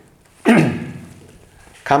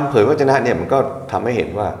คำเผยพระวจนะเนี่ยมันก็ทำให้เห็น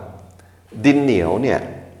ว่าดินเหนียวเนี่ย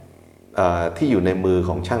ที่อยู่ในมือข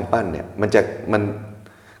องช่างปั้นเนี่ยมัน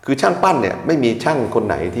คือช่างปั้นเนี่ยไม่มีช่างคน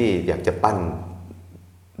ไหนที่อยากจะปั้น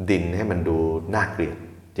ดินให้มันดูน่าเกลียด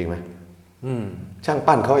จริงไหมช่าง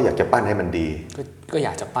ปั้นเขาอยากจะปั้นให้มันดีก็อย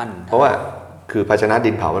ากจะปั้นเพราะว่าคือภาชนะ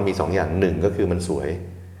ดินเผามันมี2อย่าง1ก็คือมันสวย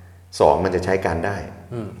2มันจะใช้การได้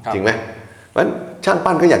จริงไหมเพราะฉะนั้นช่าง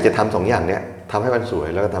ปั้นก็อยากจะทำ2อย่างเนี้ยทำให้มันสวย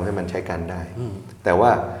แล้วก็ทำให้มันใช้การได้แต่ว่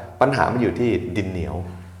าปัญหามันอยู่ที่ดินเหนีย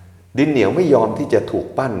วไม่ยอมที่จะถูก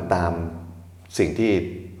ปั้นตามสิ่งที่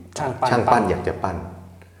ช่างปั้นอยากจะปั้น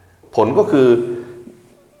ผลก็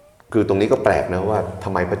คือตรงนี้ก็แปลกนะว่าท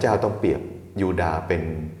ำไมพระเจ้าต้องเปรียบยูดาห์เป็น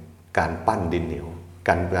การปั้นดินเหนียวก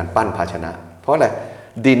ารปั้นภาชนะเพราะอะไร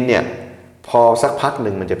ดินเนี่ยพอสักพักห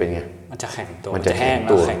นึ่งมันจะเป็นไงมันจะแข็งตัวมันจะแห้ง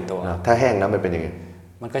ตัวถ้าแห้งแล้วมันเป็นยังไง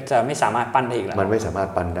มันก็จะไม่สามารถปั้นได้อีกแล้วมันไม่สามารถ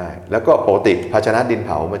ปั้นได้แล้วก็ปกติภาชนะดินเ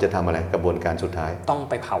ผามันจะทำอะไรกระบวนการสุดท้ายต้อง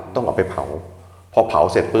ไปเผาต้องเอาไปเผาพอเผา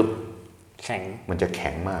เสร็จปุ๊บแข็งมันจะแข็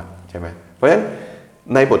งมากใช่ไหมเพราะฉะนั้น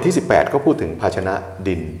ในบทที่18ก็พูดถึงภาชนะ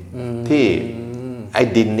ดินที่ไอ้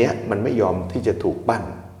ดินเนี้ยมันไม่ยอมที่จะถูกปั้น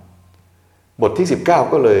บทที่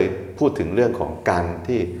19ก็เลยพูดถึงเรื่องของการ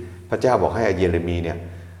ที่พระเจ้าบอกให้เยเรมีเนี่ย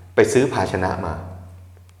ไปซื้อภาชนะมา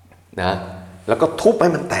นะแล้วก็ทุบให้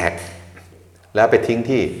มันแตกแล้วไปทิ้ง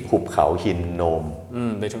ที่หุบเขาหินโนม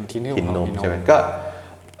ไปทิ้งที่หินโนมใช่ไหมก็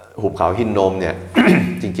หุบเขาหินโนมเนี่ย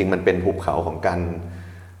จริงๆมันเป็นหุบเขาของการ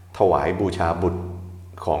ถวายบูชาบุตร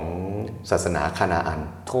ของศาสนาคานาอัน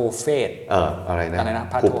โทเฟตอะไรนะ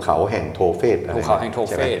หุบเขาแห่งโทเฟตหุบเขาแห่งโท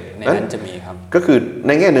เฟตในนั้นจะมีครับก็คือใ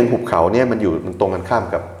นแง่หนึ่งหุบเขาเนี่ยมันตรงกันข้าม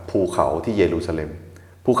กับภูเขาที่เยรูซาเล็ม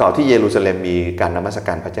ภูเขาที่เยรูซาเล็มมีการนมัสก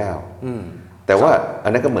ารพระเจ้าแต่ว่าอั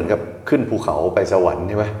นนั้นก็เหมือนกับขึ้นภูเขาไปสวรรค์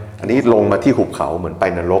ใช่ไหมอันนี้ลงมาที่หุบเขาเหมือนไป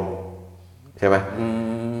นรกใช่ไหม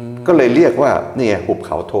ก็เลยเรียกว่านี่หุบเ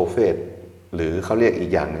ขาโทเฟตหรือเขาเรียกอี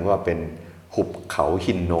กอย่างหนึ่งว่าเป็นหุบเขา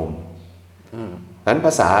หินโนมนั้นภ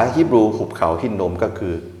าษาฮีบรูหุบเขาหินโนมก็คื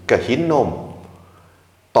อกะฮินโนม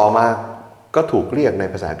ต่อมาก็ถูกเรียกใน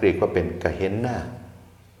ภาษากรีกว่าเป็นกะเฮนนา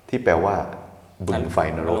ที่แปลว่าบึงไฟ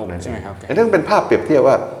นรกนั่นเองอันนั้นเป็นภาพเปรียบเทียบ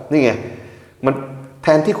ว่านี่ไงมันแท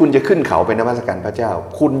นที่คุณจะขึ้นเขาไปนมัสการพระเจ้า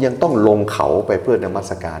คุณยังต้องลงเขาไปเพื่อนมัส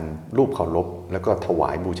การรูปเคารพแล้วก็ถวา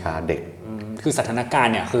ยบูชาเด็กคือสถานการ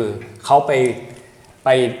ณ์เนี่ยคือเขาไป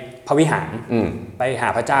พระวิหารไปหา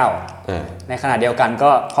พระเจ้าในขณะเดียวกันก็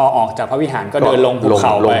พอออกจากพระวิหารก็เดินลงภูเข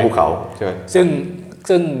าไปใช่ไหม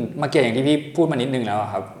ซึ่งเมื่อกี้อย่างที่พี่พูดมานิดนึงแล้ว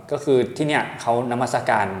ครับก็คือที่เนี่ยเขานมัส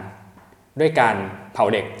การด้วยการเผา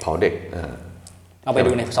เด็กเอาไป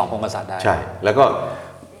ดูใน2 พงศ์กษัตริย์ได้ใช่แล้วก็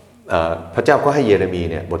พระเจ้าก็ให้เยเรมี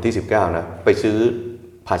เนี่ยบทที่19นะไปซื้อ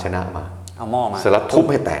ภาชนะมาเอาหม้อมาเสร็จแล้วทุบ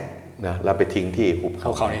ให้แตกนะแล้วไปทิ้งที่หุบเ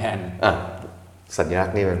ขาในแทนสัญลัก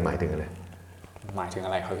ษณ์นี่มันหมายถึงอะไรหมายถึงอ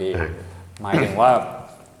ะไรครับพี่หมายถึงว่า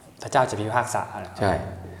พระเจ้าจะพิพากษาใช่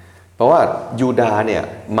เพราะว่ายูดาห์เนี่ย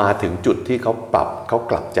มาถึงจุดที่เขา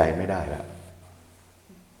กลับใจไม่ได้แล้ว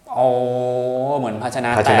เหมือนภาชนะ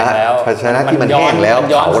แตกแล้วภาชนะที่มันแห้งแล้ว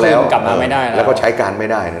เผาแล้วกลับมาไม่ได้แล้วก็ใช้การไม่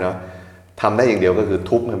ได้เนาะทำได้อย่างเดียวก็คือ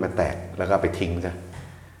ทุบให้มันแตกแล้วก็ไปทิ้งซะ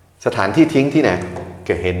สถานที่ทิ้งที่ไหนเก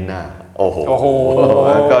เฮนนาโอ้โห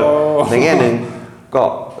ก็ในแง่หนึ่งก็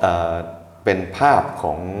เป็นภาพข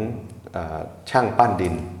องช่างปั้นดิ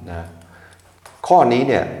นนะข้อนี้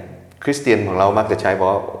เนี่ยคริสเตียนของเรามักจะใช้บอก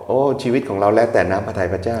ว่าโอ้ชีวิตของเราแล้วแต่น้ำพระทัย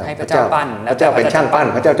พระเจ้าพระเจ้าปั้นพระเจ้าเป็นช่างปั้น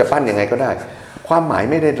พระเจ้าจะปั้นยังไงก็ได้ความหมาย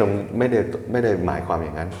ไม่ได้หมายความอ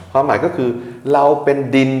ย่างนั้นความหมายก็คือเราเป็น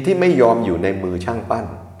ดินที่ไม่ยอมอยู่ในมือช่างปั้น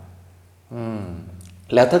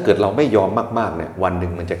แล้วถ้าเกิดเราไม่ยอมมากๆเนี่ยวันหนึ่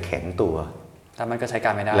งมันจะแข็งตัวแล้วมันก็ใช้ก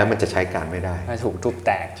ารไม่ได้แล้วมันจะใช้การไม่ได้ถูกทุบแ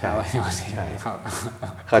ตกใช่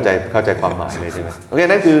เข้าใจความหมายเลยใช่ไหมโอเค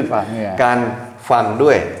นั่นคือการฟังด้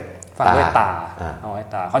วยตาเอาไว้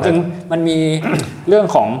ตาความจริงมันมีเรื่อง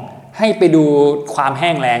ของให้ไปดูความแห้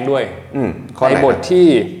งแล้งด้วยในบท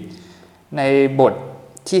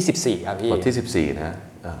ที่14ครับพี่บทที่14นะ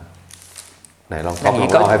ไหนลองอย่างนี้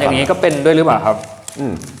ก็เป็นด้วยหรือเปล่าครับ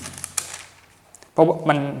เพราะ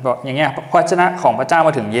มันบอกอย่างเงี้ยพระวจนะของพระเจ้าม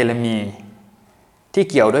าถึงเยเรมีที่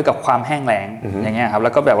เกี่ยวด้วยกับความแห้งแล้งอย่างเงี้ยครับแล้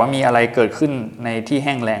วก็แบบว่ามีอะไรเกิดขึ้นในที่แ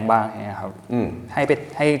ห้งแล้งบ้างอย่างเงี้ยครับ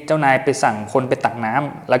ให้เจ้านายไปสั่งคนไปตักน้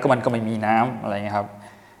ำแล้วก็มันก็ไม่มีน้ำอะไรเงี้ยครับ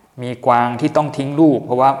มีกวางที่ต้องทิ้งลูกเ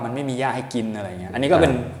พราะว่ามันไม่มีหญ้าให้กินอะไรเงี้ยอันนี้ก็เ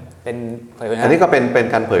ป็นเผยพระวจนะอันนี้ก็เป็น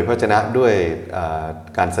การเผยพระวจนะด้วย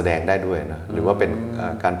การแสดงได้ด้วยนะหรือว่าเป็น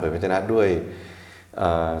การเผยพระวจนะด้วย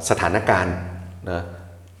สถานการณ์นะ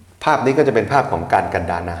ภาพนี้ก็จะเป็นภาพของการกัน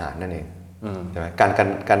ดารอาหารนั่นเองใช่ไหมการ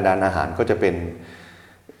กันดารอาหารก็จะเป็น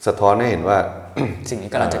สะท้อนให้เห็นว่า สิ่งนี้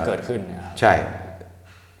กำลังจะเกิดขึ้นใช่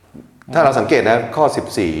ถ้าเราสังเกตนะข้อ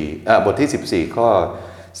14บทที่14ข้อ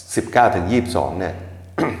19ถึง22เนี่ย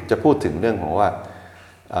จะพูดถึงเรื่องของว่า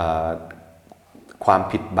ความ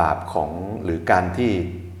ผิดบาปของหรือการที่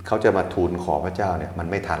เขาจะมาทูลขอพระเจ้าเนี่ยมัน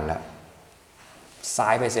ไม่ทันแล้วสา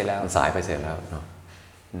ยไปเสร็จแล้วเนาะ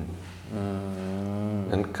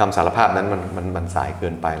นั้นคำสารภาพนั้นมันสายเกิ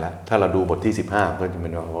นไปแล้วถ้าเราดูบทที่15ก็จะเป็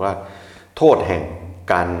นบอกว่าโทษแห่ง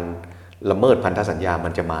การละเมิดพันธสัญญามั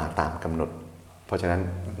นจะมาตามกำหนดเพราะฉะนั้น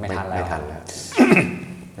ไม่ทันแล้ว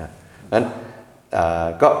นั้น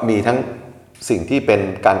ก็มีทั้งสิ่งที่เป็น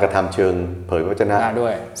การกระทำเชิงเผยพระวจนะ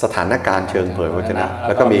สถานการณ์เชิงเผยพระวจนะแ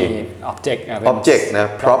ล้วก็มี object นะ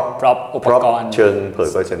prop อุปกรณ์เชิงเผย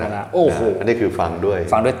พระวจนะโอ้โหอันนี้คือฟังด้วย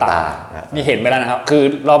ตานี่เห็นไปแล้วนะครับคือ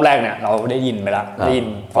รอบแรกเนี่ยเราได้ยินไปแล้วได้ยิน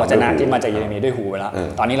พระวจนะที่มาจากเยเรมีด้วยหูไปแล้ว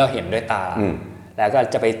ตอนนี้เราเห็นด้วยตาแล้วก็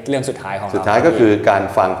จะไปเรื่องสุดท้ายของเราสุดท้ายก็คือการ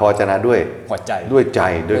ฟังพระวจนะด้วยหัวใจด้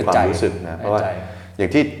วยความรู้สึกนะเพราะว่าอย่า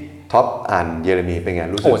งที่ท็อปอ่านเยเรมีเป็นไง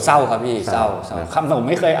รู้สึกเศร้าครับพี่เศร้าคำผม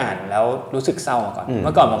ไม่เคยอ่านแล้วรู้สึกเศร้ามาก่อนเ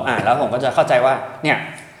มื่อก่อนผมอ่านแล้วผมก็จะเข้าใจว่าเนี่ย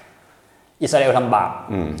อิสราเอลทำบาป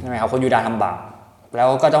ใช่ไหมครับคนยูดาห์ทำบาปแล้ว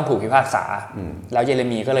ก็ต้องถูกพิพากษาแล้วเยเร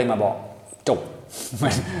มีก็เลยมาบอกจบ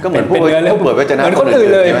ก็เหมือนพวกเผยพระวจนะเหมือนคนอื่น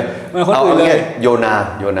เลยเหมือนคนอื่นเลยโยน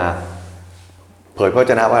าเผยพระว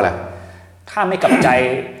จนะว่าอะไรถ้าไม่กลับใจ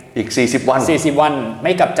อีก40 วันไ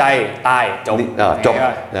ม่กลับใจตายจบ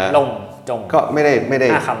ลงก็ไม่ไ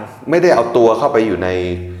ด้เอาตัวเข้าไปอยู่ใ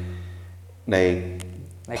น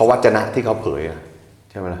พระวจนะที่เขาเผย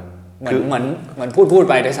ใช่ไหมล่ะเหมือนพูด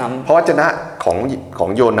ไปด้วยซ้ำพระวจนะของ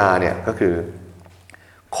โยนาเนี่ยก็คือ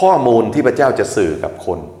ข้อมูลที่พระเจ้าจะสื่อกับค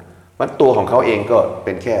นมันตัวของเขาเองก็เ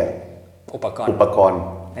ป็นแค่อุปกรณ์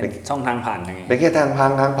เป็นช่องทางผ่านเป็นแค่ทาง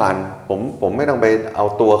ผ่านผมไม่ต้องไปเอา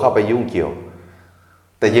ตัวเข้าไปยุ่งเกี่ยว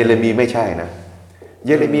แต่เยเรมีไม่ใช่นะเ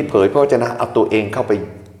ยเรมีเผยพระวจนะเอาตัวเองเข้าไป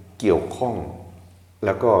เกี่ยวข้องแ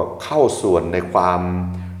ล้วก็เข้าส่วนในความ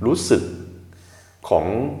รู้สึกของ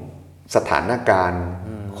สถานการณ์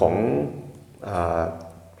ของ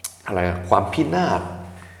อะไรความพินาศ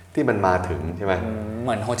ที่มันมาถึงใช่ไหมเห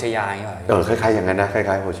มือนโฮเชยาอย่างเงี้ยคล้ายๆอย่างนั้นนะคล้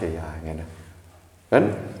ายๆโฮเชยาอย่างนั้นนะงั้น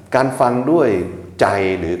การฟังด้วยใจ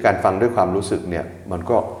หรือการฟังด้วยความรู้สึกเนี่ยมัน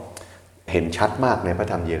ก็เห็นชัดมากในพระ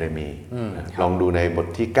ธรรมเยเรมีลองดูในบท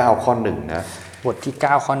ที่9ข้อ1นะบทที่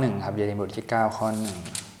9ข้อ1ครับเยเรมีบทที่9ข้อ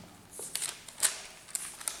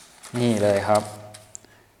1นี่เลยครับ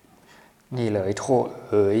นี่เลยโทษ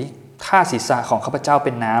ถ้าศีรษะของข้าพเจ้าเ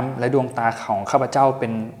ป็นน้ำและดวงตาของข้าพเจ้าเป็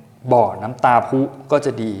นบ่อน้ำตาพุก็จ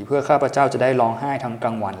ะดีเพื่อข้าพเจ้าจะได้ร้องไห้ทั้งกล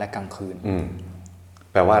างวันและกลางคืน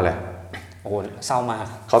แปลว่าอะไรโอ้เศร้ามาก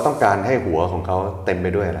เขาต้องการให้หัวของเขาเต็มไป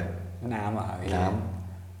ด้วยอะไรน้ำน้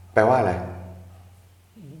ำแปลว่าอะไร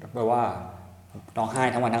แปลว่าร้องไห้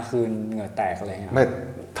ทั้งวันทั้งคืนเหงื่อแตกอะไรเงี้ยไม่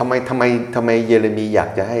ทำไมเยเรมีอยาก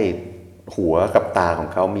จะให้หัวกับตาของ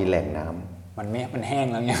เขามีแหล่งน้ำมันแห้ง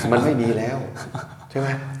แล้วเนี่ยมันไม่มีแล้วใช่ไหม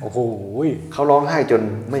โอ้โหเขาร้องไห้จน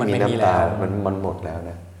ไม่มีน้ำตามันหมดแล้ว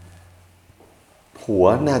นะหัว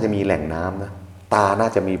น่าจะมีแหล่งน้ำนะตาน่า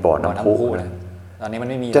จะมีบ่อน้ำพุตอนนี้มัน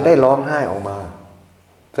ไม่มีจะได้ร้องไห้ออกมา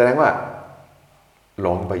แสดงว่า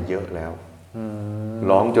ร้องไปเยอะแล้ว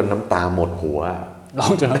ร้องจนน้ำตาหมดหัวร้อ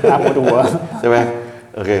งจนน้ำตาหมดหัวใช่ไหม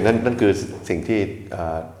โอเคนั่นคือสิ่งที่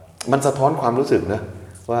มันสะท้อนความรู้สึกนะ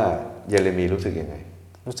ว่าเยเรมีรู้สึกยังไง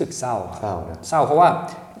รู้สึกเศร้านะเศร้าเพราะว่า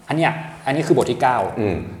อันนี้คือบทที่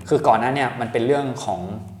9คือก่อนหน้าเนี่ยมันเป็นเรื่องของ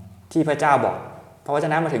ที่พระเจ้าบอกพระวจ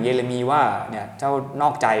นะมาถึงเยเรมีว่าเนี่ยเจ้านอ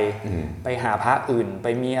กใจไปหาพระอื่นไป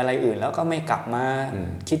มีอะไรอื่นแล้วก็ไม่กลับมา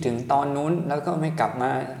คิดถึงตอนนู้นแล้วก็ไม่กลับมา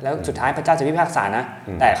แล้วสุดท้ายพระเจ้าจะพิพากษานะ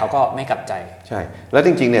แต่เขาก็ไม่กลับใจใช่แล้วจ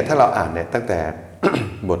ริงๆเนี่ยถ้าเราอ่านเนี่ยตั้งแต่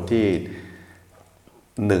บทที่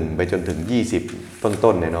1ไปจนถึง20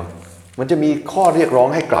ต้นๆเนี่ยเนาะมันจะมีข้อเรียกร้อง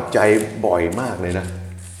ให้กลับใจบ่อยมากเลยนะ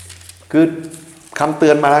คือคำเตื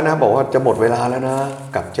อนมาแล้วนะบอกว่าจะหมดเวลาแล้วนะ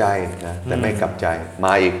กลับใจนะแต่ไม่กลับใจม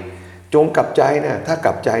าอีกจงกลับใจเนี่ยถ้าก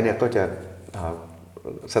ลับใจเนี่ยก็จะ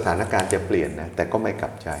สถานการณ์จะเปลี่ยนนะแต่ก็ไม่กลั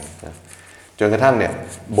บใจนะจนกระทั่งเนี่ย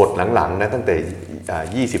บทหลังๆนะตั้งแต่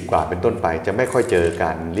20กว่าเป็นต้นไปจะไม่ค่อยเจอกา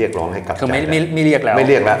รเรียกร้องให้กลับใจคือไม่เรียกแล้วไม่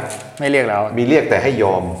เรียกแล้วมีเรียกแต่ให้ย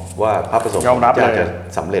อมว่าพระประสงค์ของพระเจ้าจะ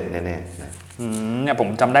สำเร็จแน่ๆนะเนี่ยผม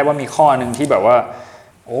จำได้ว่ามีข้อหนึ่งที่แบบว่า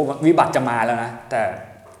โอ้วิบัติจะมาแล้วนะแต่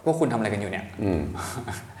พวกคุณทำอะไรกันอยู่เนี่ย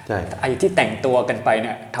ใช่ไอ้ที่แต่งตัวกันไปเ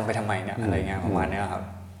นี่ยทำไปทำไมเนี่ยอะไรเงี้ยประมาณนี้ครับ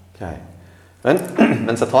ใช่นั้น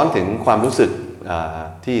มันสะท้อนถึงความรู้สึก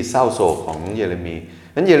ที่เศร้าโศกของเยเรมี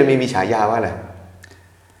นั้นเยเรมีมีฉายาว่าอะไร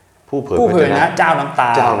ผู้เผยนะเจ้าน้ำต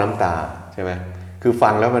าใช่ไหมคือฟั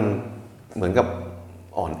งแล้วมันเหมือนกับ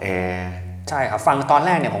อ่อนแอใช่ครับฟังตอนแร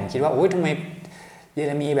กเนี่ยผมคิดว่าโอ้ยทำไมเยเ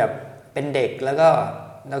รมีแบบเป็นเด็กแล้ว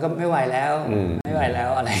ก็ไม่ไหวแล้ว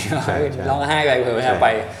อะไรร้องไห้ไปเผยไป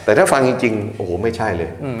แต่ถ้าฟังจริงๆโอ้โหไม่ใช่เลย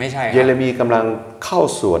ไม่ใช่เยเรมีกำลังเข้า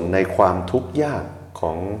ส่วนในความทุกข์ยากข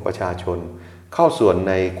องประชาชนเข้าส่วน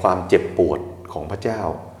ในความเจ็บปวดของพระเจ้า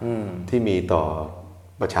ที่มีต่อ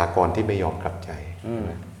ประชากรที่ไม่ยอมกลับใจ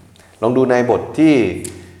ลองดูในบทที่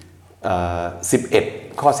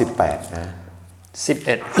11ข้อ18นะ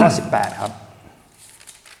11ข้อ18ครับ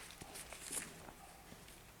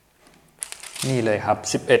นี่เลยครับ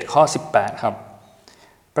11ข้อ18ครับ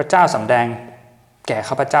พระเจ้าสำแดงแก่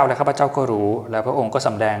ข้าพเจ้าและข้าพเจ้าก็รู้และพระองค์ก็ส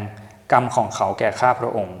ำแดงกรรมของเขาแก่ข้าพร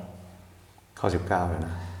ะองค์ข้อ19เลยน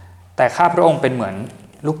ะแต่ข้าพระองค์เป็นเหมือน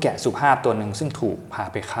ลูกแกะสุภาพตัวหนึ่งซึ่งถูกพา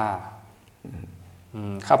ไปฆ่า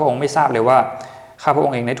ข้าพระองค์ไม่ทราบเลยว่าข้าพระอง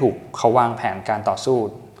ค์เองได้ถูกเขาวางแผนการต่อสู้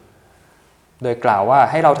โดยกล่าวว่า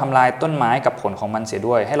ให้เราทำลายต้นไม้กับผลของมันเสีย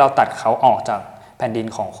ด้วยให้เราตัดเขาออกจากแผ่นดิน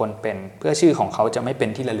ของคนเป็นเพื่อชื่อของเขาจะไม่เป็น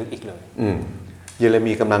ที่ระลึกอีกเลยเยเร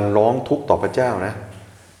มีกำลังร้องทุกข์ต่อพระเจ้านะ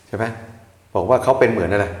ใช่ไหมบอกว่าเขาเป็นเหมือน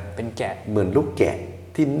อะไรเป็นแกะเหมือนลูกแกะ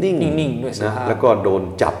ที่นิ่งด้วยนะแล้วก็โดน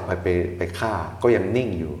จับไปฆ่าก็ยังนิ่ง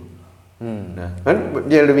อยู่นะเพราะฉะนั้น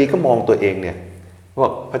เยเรมีก็มองตัวเองเนี่ยว่า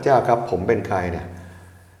พระเจ้าครับผมเป็นใครเนี่ย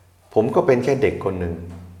ผมก็เป็นแค่เด็กคนหนึ่ง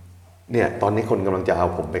เนี่ยตอนนี้คนกำลังจะเอา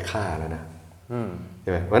ผมไปฆ่าแล้วนะใ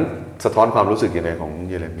ช่ไหมเพราะฉะนั้นสะท้อนความรู้สึกยังไงของ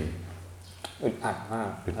เยเรมีอึดอัดมาก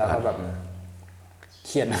แล้วก็แบบ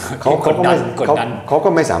เครียดนะ เขาก็ไม่เขาก็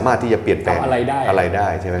ไม่สามารถที่จะเปลี่ยนแปลงอะไรได้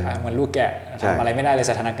ใช่ไหมมันลูกแกะทำอะไรไม่ได้เลย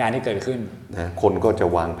สถานการณ์ที่เกิดขึ้นนะคนก็จะ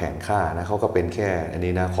วางแผนฆ่านะเขาก็เป็นแค่อัน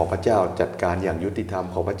นี้นะขอพระเจ้าจัดการอย่างยุติธรรม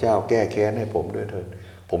ขอพระเจ้าแก้แค้นให้ผมด้วยเถิด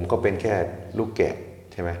ผมก็เป็นแค่ลูกแกะ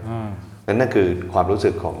ใช่ไหมนั่นคือความรู้สึ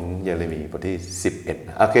กของเยเรมีบทที่11น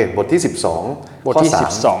ะโอเคบทที่12บทที่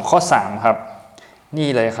12ข้อ3ครับนี่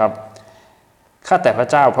เลยครับข้าแต่พระ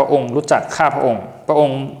เจ้าพระองค์รู้จักข้าพระองค์พระอง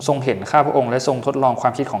ค์ทรงเห็นข้าพระองค์และทรงทดลองควา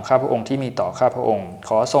มคิดของข้าพระองค์ที่มีต่อข้าพระองค์ข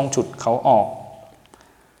อทรงฉุดเขาออก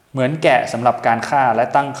เหมือนแกะสำหรับการฆ่าและ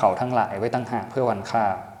ตั้งเขาทั้งหลายไว้ตั้งหากเพื่อวันฆ่า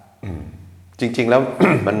จริงๆแล้ว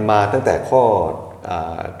มันมาตั้งแต่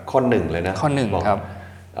ข้อ1เลยนะข้อ1ครับ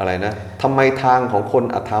อะไรนะทำไมทางของคน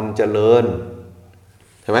อธรรมเจริญ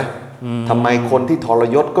ใช่ไหมทำไมคนที่ทร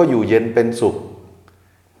ยศก็อยู่เย็นเป็นสุข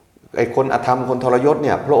ไอ้คนอธรรมคนทรยศเ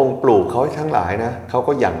นี่ยพระองค์ปลูกเขาทั้งหลายนะเขา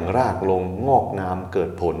ก็หยั่งรากลงงอกงามเกิด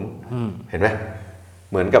ผลเห็นไหม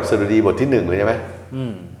เหมือนกับสดุดีบทที่1เลยใช่ไหม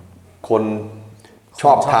คนช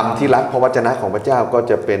อบธรรมที่รักพระวจนะของพระเจ้าก็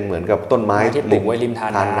จะเป็นเหมือนกับต้นไม้ที่ปลูกไว้ริมทาน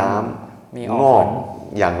น้ำงอก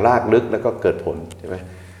อย่างรากลึกแล้วก็เกิดผลใช่ไหม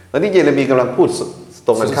แล้วนี่เยเรมีกำลังพูดต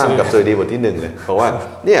รงกันข้ามกับสดุดีบทที่1เลยเพราะว่า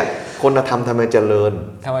เนี่ยคนธรรมทำไมเจริญ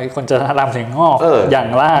ทำไมคนจะธรรมถึงงอกอย่าง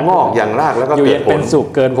รากงอกอย่างรากแล้วก็เกิดผลเป็นสุข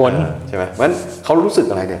เกินผลใช่ไหมเพราะฉะนั้นเขารู้สึก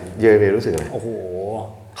อะไรเนี่ยเยเรมีรู้สึกอะไรโอ้โห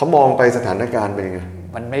เขามองไปสถานการณ์เป็นยังไง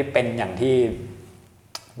มันไม่เป็นอย่างที่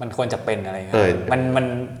มันควรจะเป็นอะไรเงี้ย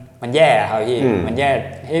มันแย่ครับพี่มันแย่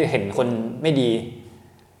ให้เห็นคนไม่ดี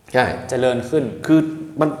ใช่เจริญขึ้นคือ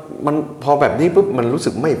มันพอแบบนี้ปุ๊บมันรู้สึ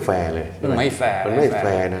กไม่แฟร์เลยมันไม่แฟร์มันไม่แฟ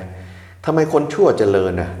ร์นะทำไมคนชั่วเจริ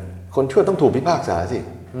ญนะคนชั่วต้องถูกพิพากษาสิ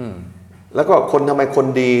แล้วก็ทำไมคน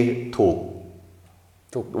ดีถูก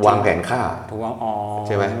วางแผนฆ่าถูกวางใ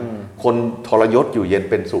ช่ไหมคนทรยศอยู่เย็น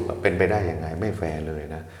เป็นสุขเป็นไปได้ยังไงไม่แฟร์เลย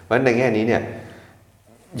นะเพราะฉะนั้นในแง่นี้เนี่ย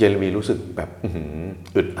เยเรมีรู้สึกแบบ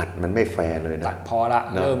อึดอัดมันไม่แฟร์เลยนะตัดพอละ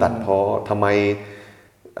ตัดพอทำไม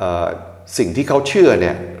สิ่งที่เขาเชื่อเ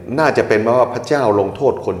นี่ยน่าจะเป็นเพราะว่าพระเจ้าลงโท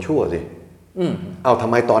ษคนชั่วสิเอาทำ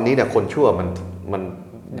ไมตอนนี้เนี่ยคนชั่วมัน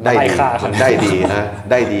ได้ดีมันได้ดีนะ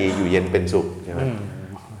ได้ดีอยู่เย็นเป็นสุขใช่ไหม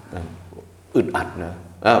อึดอัดนะ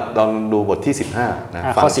ลองดูบทที่15นะ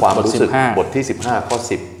ฟังความรู้สึกบทที่15ข้อ15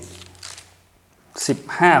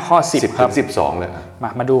ข้อ10ครับ12เลย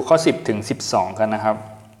มาดูข้อ10ถึง12กันนะครับ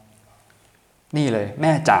นี่เลยแ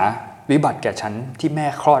ม่จ๋าวิบัติแก่ฉันที่แม่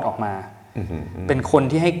คลอดออกมาเป็นคน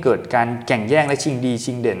ที่ให้เกิดการแข่งแย่งและชิงดี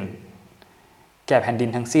ชิงเด่นแก่แผ่นดิน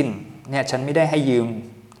ทั้งสิ้นเนี่ยฉันไม่ได้ให้ยืม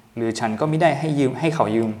หรือฉันก็ไม่ได้ให้เขา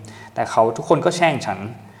ยืมแต่เขาทุกคนก็แช่งฉัน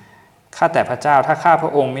ข้าแต่พระเจ้าถ้าข้าพร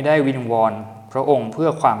ะองค์ไม่ได้วิงวอนพระองค์เพื่อ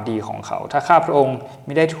ความดีของเขาถ้าข้าพระองค์ไ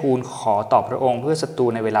ม่ได้ทูลขอต่อพระองค์เพื่อศัตรู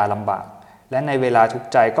ในเวลาลำบากและในเวลาทุกข์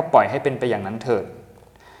ใจก็ปล่อยให้เป็นไปอย่างนั้นเถิด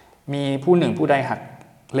มีผู้หนึ่งผู้ใดหัก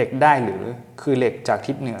เหล็กได้หรือคือเหล็กจาก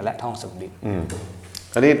ทิศเหนือและทองสำริด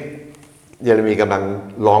อันนี้เยเรมีกำลัง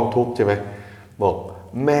ร้องทุกข์ใช่ไหมบอก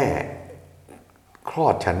แม่คลอ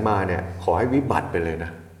ดฉันมาเนี่ยขอให้วิบัติไปเลยน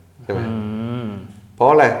ะใช่ไหมเพราะ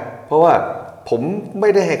อะไรเพราะว่าผมไม่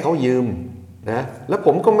ได้ให้เขายืมนะแล้วผ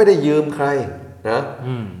มก็ไม่ได้ยืมใครนะ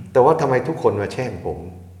แต่ว่าทำไมทุกคนมาแช่งผม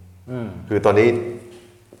คือตอนนี้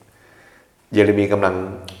เยเรมีกำลัง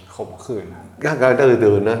ข่มขืนก็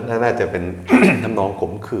ตื่นนะน่าจะเป็น น้ำนอง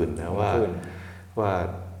ข่มขืนนะว่า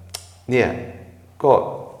เนี่ยก็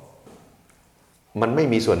มันไม่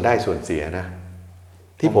มีส่วนได้ส่วนเสียนะ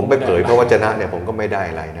ที่ผมไปเผยพระวจนะเนี่ยผมก็ไม่ได้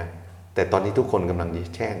อะไรนะแต่ตอนนี้ทุกคนกำลัง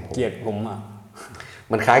แช่งผมเกลียดผมอ่ะ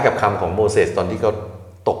มันคล้ายกับคำของโมเสสตอนที่เขา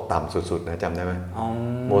ตกต่ำสุดๆนะจำได้ไหม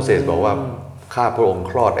โมเสสบอกว่าข้าพระองค์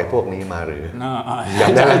คลอดไอ้พวกนี้มาหรือจ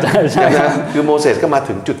ำได้คือโมเสสก็มา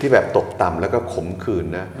ถึงจุดที่แบบตกต่ำแล้วก็ขมขื่น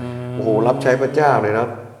นะโอ้โหรับใช้พระเจ้าเลยนะ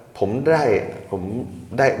ผมไ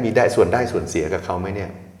ด้ส่วนได้ส่วนเสียกับเขาไหมเนี่ย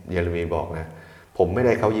เยเรมีบอกนะผมไม่ไ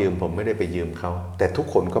ด้เขายืมผมไม่ได้ไปยืมเขาแต่ทุก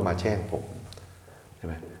คนก็มาแช่งผมใช่ไ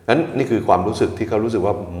หมนั้นนี่คือความรู้สึกที่เขารู้สึก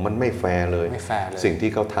ว่ามันไม่แฟร์เลยสิ่งที่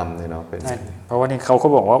เขาทำเนี่ยเนาะเป็นเพราะว่านี่เขา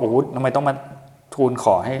บอกว่าโอ้โหทำไมต้องมาทูลข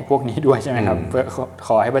อให้พวกนี้ด้วยใช่ไหมครับเพื่อข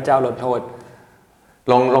อให้พระเจ้าลดโทษ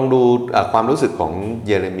ลองดูความรู้สึกของเ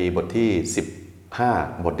ยเรมีบทที่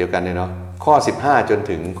15บทเดียวกันเนี่ยเนาะข้อ15จน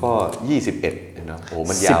ถึงข้อ21เนาะโอ้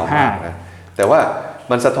มันยาวมากนะแต่ว่า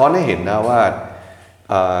มันสะท้อนให้เห็นนะว่า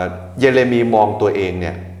เยเรมีมองตัวเองเ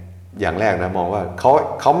นี่ยอย่างแรกนะมองว่าเ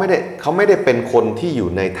ขาไม่ได้เป็นคนที่อยู่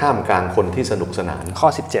ในท่ามกลางคนที่สนุกสนานข้อ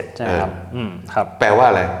17ใช่ไหมครับครับแปลว่า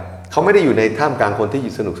อะไรเขาไม่ได้อยู่ในท่ามกลางคนที่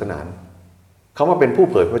สนุกสนานเขามาเป็นผู้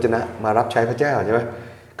เผยพระวจนะมารับใช้พระเจ้าใช่ไหม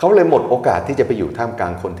เขาเลยหมดโอกาสที่จะไปอยู่ท่ามกลา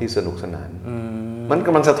งคนที่สนุกสนานมันก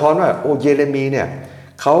ำลังสะท้อนว่าโอ้เยเรมีเนี่ย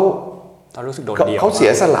เขา เขารู้สึกโดดเดี่ยวเขาเสี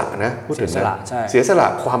ยสละนะพูดถึงนะเสียสละ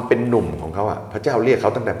ความเป็นหนุ่มของเขาอ่ะพระเจ้าเรียกเข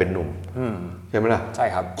าตั้งแต่เป็นหนุ่มใช่ไหมล่ะใช่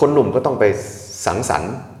ครับคนหนุ่มก็ต้องไปสังสรร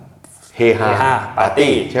ค์เฮฮาปาร์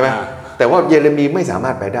ตี้ใช่ไหมแต่ว่าเยเรมีไม่สามา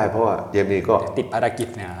รถไปได้เพราะว่าเยเรมีก็ติดภารกิจ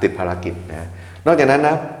นะนอกจากนั้นน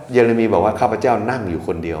ะเยเรมีบอกว่าข้าพเจ้านั่งอยู่ค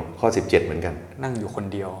นเดียวข้อ17เหมือนกันนั่งอยู่คน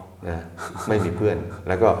เดียวนะไม่มีเพื่อนแ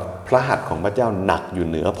ล้วก็พระหัตถ์ของพระเจ้าหนักอยู่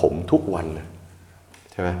เหนือผมทุกวันเลย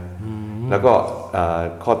ใช่ไหมแล้วก็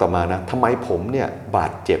ข้อต่อมานะทำไมผมเนี่ยบา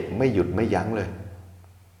ดเจ็บไม่หยุดไม่ยั้งเลย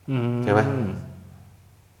ใช่ไหม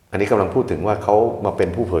อันนี้กำลังพูดถึงว่าเขามาเป็น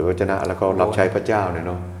ผู้เผยพระวจนะแล้วก็รับใช้พระเจ้าเนี่ย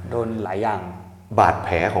เนาะโดนหลายอย่างบาดแผ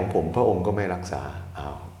ลของผมพระองค์ก็ไม่รักษา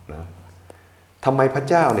นะทำไมพระ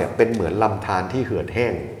เจ้าเนี่ยเป็นเหมือนลำธารที่เหือดแห้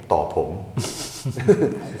งต่อผม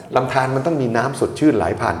ลำธารมันต้องมีน้ำสดชื่นไหล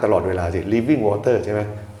ผ่านตลอดเวลาสิ living water ใช่ไหม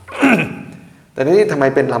แต่นี่ทำไม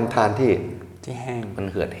เป็นลำธารที่แห้งมัน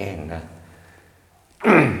เหือดแห้งนะ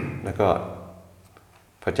แล้วก็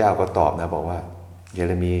พระเจ้าก็ตอบนะบอกว่าเย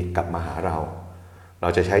เรมีกลับมาหาเรา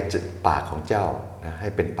จะใช้ปากของเจ้านะให้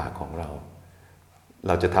เป็นปากของเร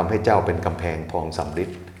าจะทำให้เจ้าเป็นกำแพงทองสำริด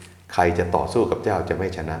ใครจะต่อสู้กับเจ้าจะไม่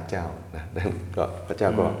ชนะเจ้านะก็พระเจ้า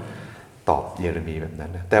ก็ตอบเยเรมีแบบนั้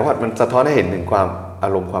นนะแต่ว่ามันสะท้อนให้เห็นถึงความอา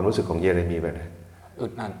รมณ์ความรู้สึกของเยเรมีแบบนี้อึ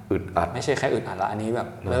ดอัดไม่ใช่แค่อึดอัดละอันนี้แบบ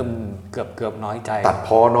เริ่มเกือบน้อยใจตัดพ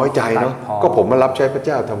อน้อยใจเนาะก็ผมมารับใช้พระเ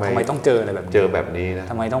จ้าทำไมต้องเจออะไรแบบเจอแบบนี้นะ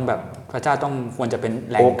ทำไมต้องแบบพระเจ้าต้องควรจะเป็น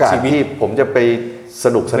แหล่งโอกาสที่ผมจะไปส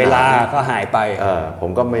นุกสนานเวลาก็หายไปผม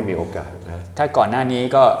ก็ไม่มีโอกาสนะถ้าก่อนหน้านี้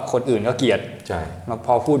ก็คนอื่นก็เกลียดใช่พ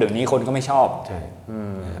อพูดเดี๋ยวนี้คนก็ไม่ชอบใช่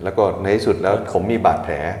แล้วก็ในที่สุดแล้วผมมีบาดแผ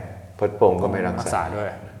ลพระองค์ก็ไม่รักษาด้วย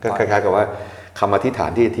ก็คล้ายๆกับว่าคำอธิษฐาน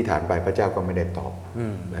ที่อธิษฐานไปพระเจ้าก็ไม่ได้ตอบ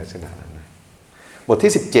ในลักษณะนั้นบท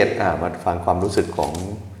ที่17มาฟังความรู้สึกของ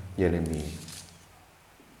เยเรมี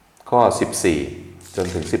ข้อ14จน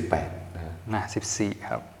ถึง18นะ14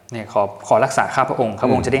ครับเนี่ยขอรักษาข้าพระองค์ข้าพ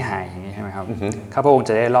ระองค์จะได้หายอย่างนี้ใช่ไหมครับข้าพระองค์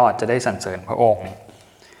จะได้รอดจะได้สรรเสริญพระองค์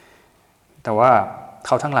แต่ว่าเข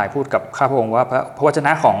าทั้งหลายพูดกับข้าพระองค์ว่าพระวจน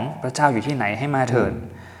ะของพระเจ้าอยู่ที่ไหนให้มาเถิด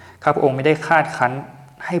ข้าพระองค์ไม่ได้คาดคั้น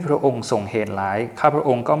ให้พระองค์ส่งเหตุร้ายข้าพระอ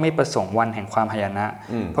งค์ก็ไม่ประสงค์วันแห่งความหายนะ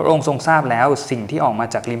พระองค์ทรงทราบแล้วสิ่งที่ออกมา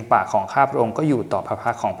จากริมปากของข้าพระองค์ก็อยู่ต่อพระ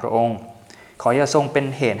พักของพระองค์ขออย่าทรงเป็น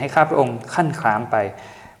เหตุให้ข้าพระองค์ขั้นคร้ามไป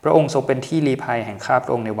พระองค์ทรงเป็นที่ลี้ภัยแห่งข้าพร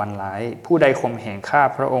ะองค์ในวันร้ายผู้ใดข่มเหงข้า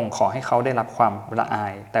พระองค์ขอให้เขาได้รับความละอา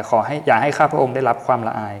ยแต่อย่าให้ข้าพระองค์ได้รับความล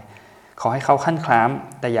ะอายขอให้เขาขั้นคร้าม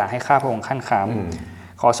แต่อย่าให้ข้าพระองค์ขั้นคร้าม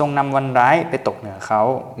ขอทรงนำวันร้ายไปตกเหนือเขา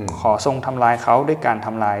ขอทรงทำลายเขาด้วยการท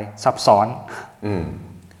ำลายซับซ้อน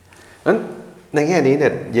นั้นในแง่นี้เนี่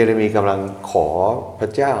ยเยเรมีกำลังขอพร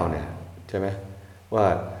ะเจ้าเนี่ยใช่ไหมว่า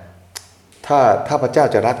ถ้าพระเจ้า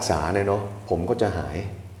จะรักษาเนี่ยเนาะผมก็จะหาย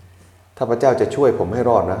ถ้าพระเจ้าจะช่วยผมให้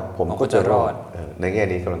รอดนะผมก็จะรอดในแง่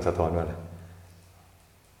นี้กำลังสะท้อนว่าอะไร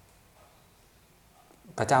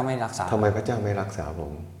พระเจ้าไม่รักษาทำไมพระเจ้าไม่รักษาผ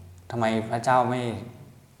มทำไมพระเจ้าไ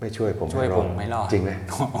ม่ช่วยผมไม่รอดจริงไหม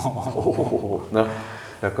โอ้โหเนาะ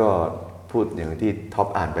แล้วก็พูดอย่างที่ท็อป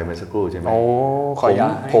อ่านไปเมื่อสักครู่ใช่ไหม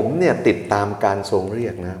ผมเนี่ยติดตามการทรงเรี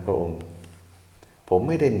ยกนะพระองค์ผมไ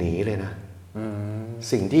ม่ได้หนีเลยนะ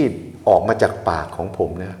สิ่งที่ออกมาจากปากของผม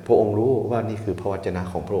นะพระองค์รู้ว่านี่คือพระวจนะ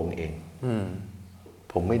ของพระองค์เอง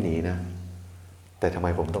ผมไม่หนีนะแต่ทำไม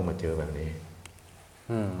ผมต้องมาเจอแบบนี้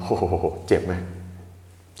โอ้โหเจ็บไหม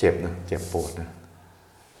เจ็บนะเจ็บปวดนะ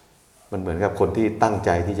มันเหมือนกับคนที่ตั้งใจ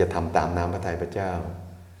ที่จะทำตามน้ำพระทัยพระเจ้า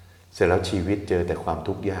เสร็จแล้วชีวิตเจอแต่ความ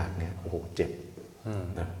ทุกข์ยากเนี่ยโอ้โหเจ็บ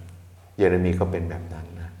นะเยเรมีก็เป็นแบบนั้น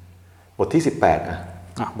นะบทที่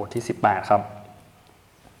18บทที่18ครับ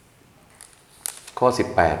ข้อ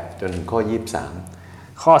18จนถึงข้อ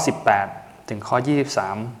23ข้อ18ถึงข้อ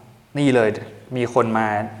23นี่เลยมีคนมา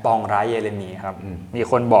ปองร้ายเยเรมีครับมี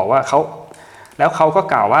คนบอกว่าแล้วเขาก็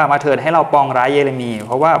กล่าวว่ามาเถิดให้เราปองร้ายเยเรมีเ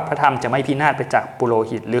พราะว่าพระธรรมจะไม่พินาศไปจากปุโร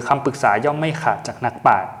หิตหรือคำปรึกษาย่อมไม่ขาดจากนักป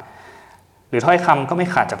ราชญ์หรือถ้อยคำก็ไม่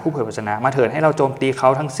ขาดจากผู้เผยพระวจนะมาเถิดให้เราโจมตีเขา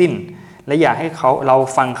ทั้งสิ้นและอย่าให้เรา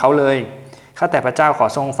ฟังเขาเลยข้าแต่พระเจ้าขอ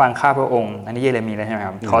ทรงฟังข้าพระองค์อันนี้เยเรมีเลยใช่ไหมค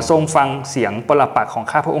รับขอทรงฟังเสียงปลปักษ์ของ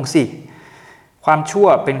ข้าพระองค์สิความชั่ว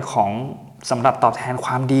เป็นของสำหรับตอบแทนค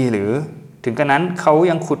วามดีหรือถึงกระนั้นเขา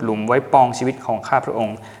ยังขุดหลุมไว้ปองชีวิตของข้าพระอง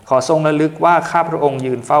ค์ขอทรงระลึกว่าข้าพระองค์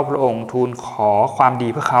ยืนเฝ้าพระองค์ทูลขอความดี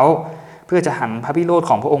เพื่อเขาเพื่อจะหันพระพิโรธ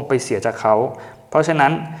ของพระองค์ไปเสียจากเขาเพราะฉะนั้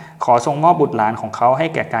นขอทรงมอบบุตรหลานของเขาให้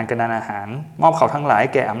แก่การกระทานอาหารมอบเขาทั้งหลาย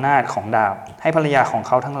แก่อำนาจของดาบให้ภรรยาของเ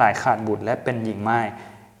ขาทั้งหลายขาดบุตรและเป็นหญิงม่าย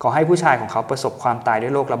ขอให้ผู้ชายของเขาประสบความตายด้ว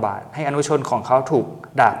ยโรคระบาดให้อนุชนของเขาถูก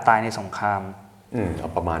ดาบตายในสงครามเอา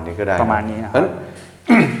ประมาณนี้ก็ได้ประมาณนี้นะ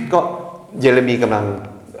ก็เยเรมีกำลัง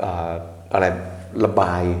อะไรระบ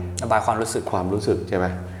ายความรู้สึกใช่ไหม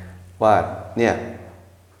ว่าเนี่ย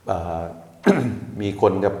มีค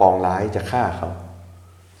นจะปองร้ายจะฆ่าเขา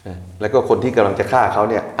แล้วก็คนที่กำลังจะฆ่าเขา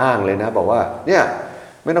เนี่ยอ้างเลยนะบอกว่าเนี่ย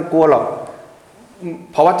ไม่ต้องกลัวหรอก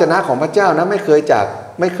พระวจนะของพระเจ้านะไม่เค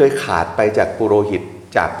ยขาดไปจากปุโรหิต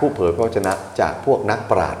จากผู้เผยพระวจนะจากพวกนัก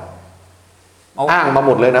ปราชญ์อ้างมาห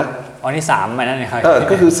มดเลยนะอ๋อนี่3ไปนั่นเองครับ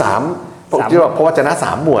ก็คือ3ที่ว่าพระวจนะ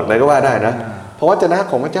3หมวดเลยก็ว่าได้นะพระวจนะ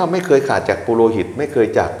ของพระเจ้าไม่เคยขาดจากปุโรหิตไม่เคย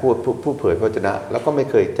จากผู้เผยพระวจนะแล้วก็ไม่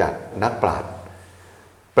เคยจากนักปราชญ์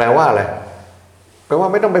แปลว่าอะไรแปลว่า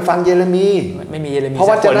ไม่ต้องไปฟังเยเรมีไม่มีเยเรมีพระ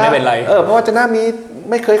วจนะไม่เป็นไรพระวจนะมี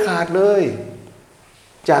ไม่เคยขาดเลย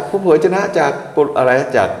จากผู้เผยพระวจนะจากอะไร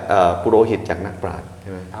จากปุโรหิตจากนักปราชญ์ใ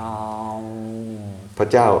ช่ไหมพระ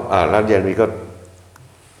เจ้าแล้วเยเรมีก็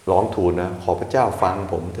ร้องทูลนะขอพระเจ้าฟัง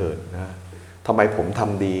ผมเถิดนะทำไมผมท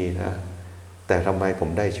ำดีนะแต่ทำไมผม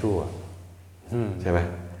ได้ชั่วใช่ไหม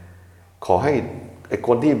ขอให้ไอ้ค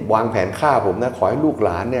นที่วางแผนฆ่าผมนะขอให้ลูกห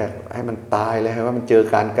ลานเนี่ยให้มันตายเลยให้ว่ามันเจอ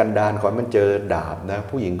การกันดารขอให้มันเจอดาบนะ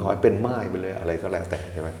ผู้หญิงขอให้เป็นม่ายไปเลยอะไรก็แล้วแต่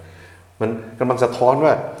ใช่ไหมมันกำลังสะท้อน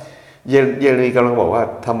ว่าเยเรมีกำลังบอกว่า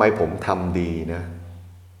ทำไมผมทำดีนะ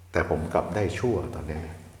แต่ผมกลับได้ชั่วตอนนี้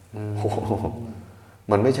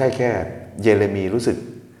มันไม่ใช่แค่เยเรมีรู้สึก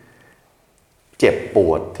เจ็บป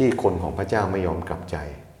วดที่คนของพระเจ้าไม่ยอมกลับใจ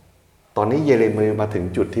ตอนนี้เยเรมีมาถึง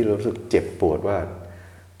จุดที่รู้สึกเจ็บปวดว่า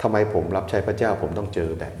ทำไมผมรับใช้พระเจ้าผมต้องเจอ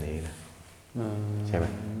แบบนี้นะใช่ไหม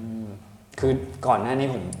คือก่อนหน้านี้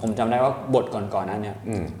ผมจำได้ว่าบทก่อนนั้นเนี่ย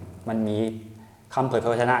มันมีคำเผยพร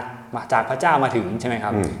ะวจนะมาจากพระเจ้ามาถึงใช่ไหมค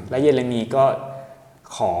รับและเยเรมีก็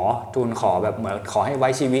ทูลขอแบบเหมือนขอให้ไว้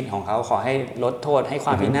ชีวิตของเขาขอให้ลดโทษให้คว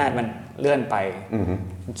ามพินาศมันเลื่อนไป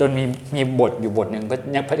จนมีบทอยู่บทหนึ่ง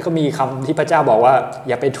ก็มีคำที่พระเจ้าบอกว่า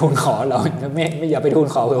อย่าไปทูลขอเราไม่อย่าไปทูล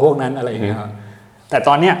ขอเพื่อพวกนั้นอะไรอย่างเงี้ยครับแต่ต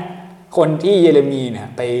อนเนี้ยคนที่เยเรมีเนี่ย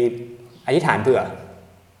ไปอธิษฐานเผื่อ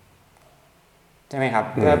ใช่ไหมครับ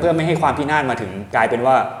เพื่อไม่ให้ความพินาศมาถึงกลายเป็น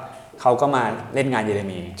ว่าเขาก็มาเล่นงานเยเร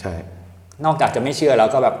มีใช่นอกจากจะไม่เชื่อแล้ว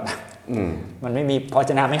ก็แบบมันไม่มีพระว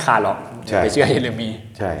จนะไม่ขาดหรอกไปเชื่อเยเรมี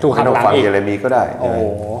ถูกหักหลังอีกเยเรมีก็ได้โอ้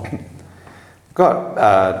ก็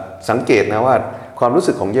สังเกตนะว่าความรู้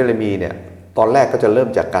สึกของเยเรมีเนี่ยตอนแรกก็จะเริ่ม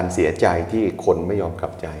จากการเสียใจที่คนไม่ยอมกลั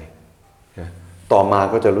บใจต่อมา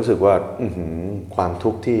ก็จะรู้สึกว่าความทุ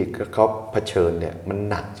กข์ที่เขาเผชิญเนี่ยมัน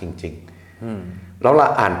หนักจริงๆแล้วเรา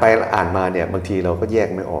อ่านไปอ่านมาเนี่ยบางทีเราก็แยก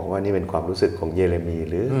ไม่ออกว่านี่เป็นความรู้สึกของเยเรมี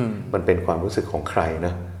หรือมันเป็นความรู้สึกของใครน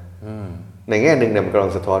ะในแง่หนึ่งเนี่ยมันกำลั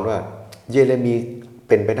งสะท้อนว่าเยเรมีเ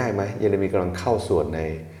ป็นไปได้ไหมเยเรมีกำลังเข้าส่วนใน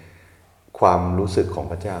ความรู้สึกของ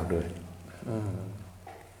พระเจ้าด้วย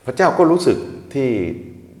พระเจ้าก็รู้สึกที่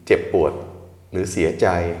เจ็บปวดหรือเสียใจ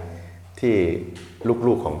ที่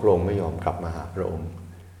ลูกๆของพระองค์ไม่ยอมกลับมาหาพระองค์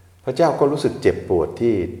พระเจ้าก็รู้สึกเจ็บปวด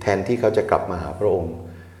ที่แทนที่เขาจะกลับมาหาพระองค์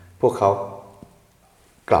พวกเขา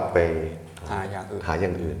กลับไปหาอย่าง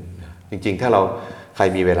อื่นจริงๆถ้าใคร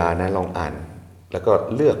มีเวลานะลองอ่านแล้วก็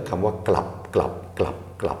เลือกคำว่ากลับ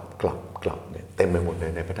เนี่ยเต็มไปหมดเล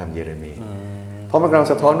ยในพระธรรมเยเรมีเพราะมันกำลัง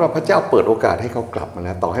สะท้อนว่าพระเจ้าเปิดโอกาสให้เขากลับมาแ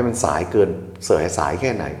ล้วต่อให้มันสายเกินสายแค่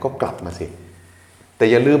ไหนก็กลับมาสิแต่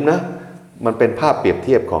อย่าลืมนะมันเป็นภาพเปรียบเ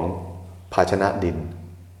ทียบของภาชนะดิน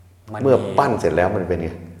เมื่อปั้นเสร็จแล้วมันเป็นไง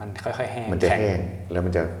มันค่อยๆแห้งมันจะแห้งแล้วมั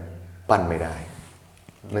นจะปั้นไม่ได้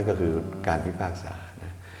นั่นก็คือการพิพากษาน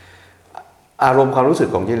ะอารมณ์ความรู้สึก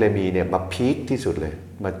ของเยเรมีเนี่ยมาพีคที่สุดเลย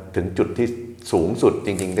มาถึงจุดที่สูงสุดจ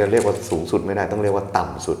ริงๆจะเรียกว่าสูงสุดไม่ได้ต้องเรียกว่าต่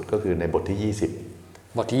ำสุดก็คือในบทที่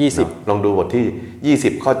20บทที่20ลองดูบทที่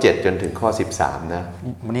20ข้อ7จนถึงข้อ13นะ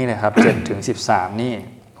นี่เลยครับ7ถึง13นี่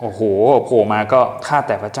โอ้โหโผล่มาก็ข้าแ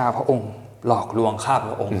ต่พระเจ้าพระองค์หลอกลวงข้าพ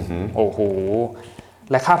ระองค์โอ้โห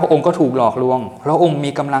และข้าพระองค์ก็ถูกหลอกลวงพระองค์มี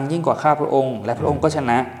กำลังยิ่งกว่าข้าพระองค์และพระองค์ก็ช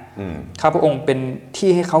นะข้าพระองค์เป็นที่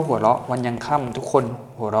ให้เขาหัวเราะวันยังค่ำทุกคน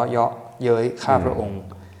หัวเราะเยาะเย้ยข้าพระองค์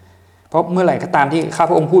เพราะเมื่อไหร่ก็ตามที่ข้า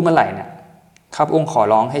พระองค์พูดเมื่อไหร่เนี่ยข้าพระองค์ขอ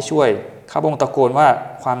ร้องให้ช่วยข้าพระองค์ตะโกนว่า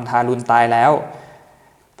ความทารุณตายแล้ว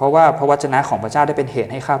เพราะว่าพระวจนะของพระเจ้าได้เป็นเห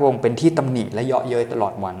ตุให้ข้าพระองค์เป็นที่ตำหนิและเยาะเย้ยตลอ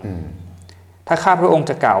ดวันถ้าข้าพระองค์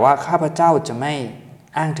จะกล่าวว่าข้าพระเจ้าจะไม่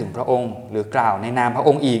อ้างถึงพระองค์หรือกล่าวในนามพระอ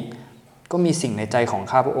งค์อีกก็มีสิ่งในใจของ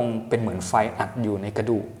ข้าพระองค์เป็นเหมือนไฟอัดอยู่ในกระ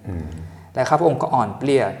ดูกและข้าพระองค์ก็อ่อนเป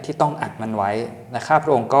ลี้ยที่ต้องอัดมันไว้และข้าพร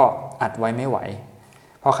ะองค์ก็อัดไว้ไม่ไหว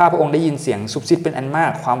พอข้าพระองค์ได้ยินเสียงซุบซิบเป็นอันมา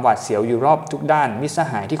กความหวาดเสียวอยู่รอบทุกด้านมิตรส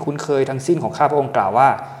หายที่คุ้นเคยทั้งสิ้นของข้าพระองค์กล่าวว่า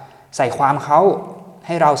ใส่ความเขาใ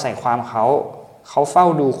ห้เราใส่ความเขาเฝ้า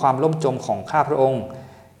ดูความล่มจมของข้าพระองค์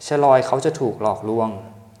ชลอยเขาจะถูกหลอกลวง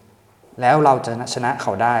แล้วเราจะชนะเข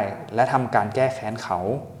าได้และทำการแก้แค้นเขา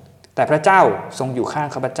แต่พระเจ้าทรงอยู่ข้าง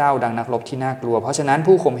ข้าพเจ้าดังนักรบที่น่ากลัวเพราะฉะนั้น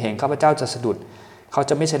ผู้ข่มเหงข้าพเจ้าจะสะดุดเขา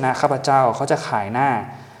จะไม่ชนะข้าพเจ้าเขาจะขายหน้า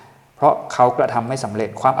เพราะเขากระทำไม่สำเร็จ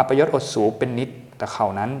ความอัปยศอดสูเป็นนิดแต่เขา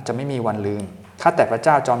นั้นจะไม่มีวันลืม ข้าแต่พระเ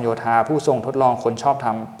จ้าจอมโยธาผู้ทรงทดลองคนชอบธร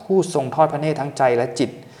รมผู้ทรงทอดพระเนตรทั้งใจและจิต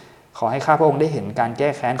ขอให้ข้าพระองค์ได้เห็นการแก้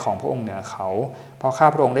แค้นของพระองค์เหนือเขาเพราะข้า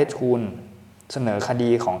พระองค์ได้ทูลเสนอคดี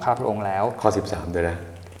ของข้าพระองค์แล้วข้อ13ด้วยนะ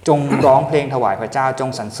จงร้องเพลงถวายพระเจ้าจง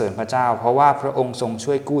สรรเสริญพระเจ้าเพราะว่าพระองค์ทรง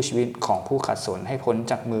ช่วยกู้ชีวิตของผู้ขัดสนให้พ้น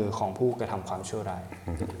จากมือของผู้กระทำความชั่วร้าย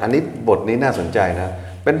อันนี้บทนี้น่าสนใจนะ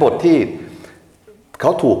เป็นบทที่เข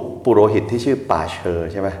าถูกปุโรหิตที่ชื่อป่าเชอ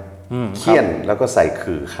ใช่ไหมเคี่ยนแล้วก็ใส่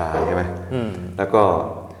ขื่อคาใช่ไหมแล้วก็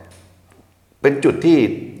เป็นจุดที่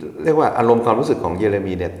เรียกว่าอารมณ์ความรู้สึกของเยเร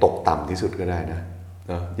มีเนี่ยตกต่ำที่สุดก็ได้นะ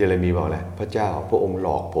เยเรมีบอกอะไรพระเจ้าพระองค์หล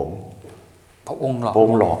อกผมพระองค์หล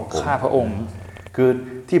อกผมข้าพระองค์คือ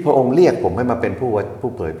ที่พระองค์เรียกผมให้มาเป็นผู้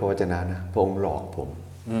เผยพระวจนะนะพระองค์หลอกผม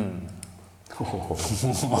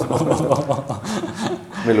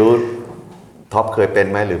ไม่รู้ท็อปเคยเป็น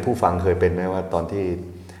ไหมหรือผู้ฟังเคยเป็นไหมว่าตอนที่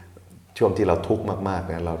ช่วงที่เราทุกข์มาก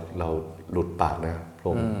ๆนะเราหลุดปากนะพร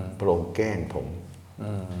ะองค์แกล้งผม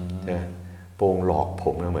นะพระองค์หลอกผ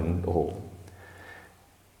มนะเหมือนโอ้โห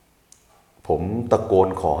ผมตะโกน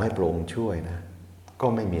ขอให้พระองค์ช่วยนะก็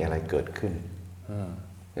ไม่มีอะไรเกิดขึ้น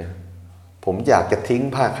นะผมอยากจะทิ้ง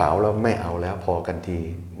ผ้าขาวแล้วไม่เอาแล้วพอกันที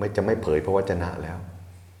ไม่เผยพระวจนะแล้ว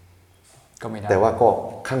ก็ไม่ได้แต่ว่าก็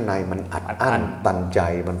ข้างในมันอัดอั้นตันใจ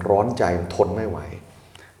มันร้อนใจมันทนไม่ไหว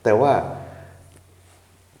แต่ว่า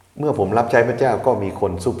เมื่อผมรับใช้พระเจ้าก็มีค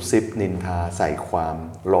นซุบซิบนินทาใส่ความ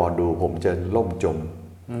รอดูผมจะล่มจม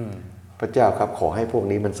พระเจ้าครับขอให้พวก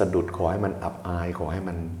นี้มันสะดุดขอให้มันอับอายขอให้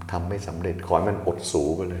มันทำไม่สำเร็จขอให้มันอดสู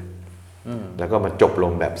ไปเลยแล้วก็มาจบล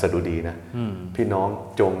งแบบสดุดีนะพี่น้อง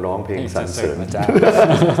จงร้องเพลงสรรเสริญ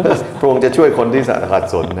พระองค์จะช่วยคนที่ขัด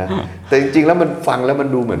สนนะแต่จริงๆแล้วมันฟังแล้วมัน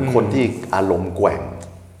ดูเหมือนคนที่อารมณ์แกว่ง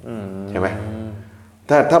ใช่ไหม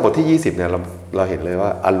ถ้าบทที่20เนี่ยเราเห็นเลยว่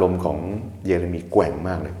าอารมณ์ของเยเรมีแกว่งม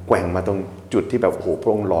ากเลยแกว่งมาตรงจุดที่แบบโอ้โหพร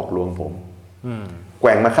ะองค์หลอกลวงผมแก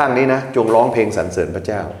ว่งมาข้างนี้นะจงร้องเพลงสรรเสริญพระ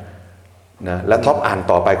เจ้านะแล้วท็อปอ่าน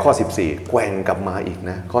ต่อไปข้อ14แกว่งกลับมาอีก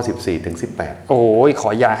นะข้อ14ถึง18โอ้ยขอ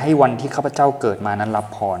อย่าให้วันที่ข้าพเจ้าเกิดมานั้นรับ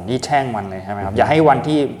พรนี่แช่งมันเลยใช่ไหมครับอย่าให้วัน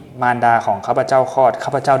ที่มารดาของข้าพเจ้าคลอดข้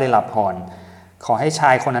าพเจ้าได้รับพรขอให้ช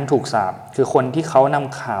ายคนนั้นถูกสาปคือคนที่เขาน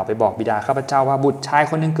ำข่าวไปบอกบิดาข้าพเจ้าว่าบุตรชาย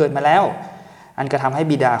คนหนึ่งเกิดมาแล้วอันกระทำให้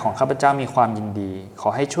บิดาของข้าพเจ้ามีความยินดีขอ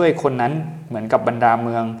ให้ช่วยคนนั้นเหมือนกับบรรดาเ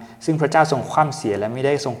มืองซึ่งพระเจ้าทรงคว่ำเสียและไม่ไ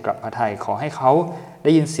ด้ทรงกลับพระทัยขอให้เขาไ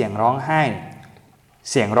ด้ยินเสียงร้องไห้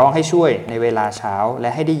เสียงร้องให้ช่วยในเวลาเช้าและ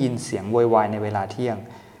ให้ได้ยินเสียงโวยวายในเวลาเที่ยง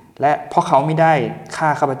และเพราะเขาไม่ได้ฆ่า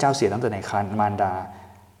ข้าพเจ้าเสียตั้งแต่ในครรภ์มารดา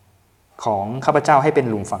ของข้าพเจ้าให้เป็น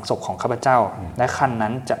หลุมฝังศพของข้าพเจ้าและครรภ์นั้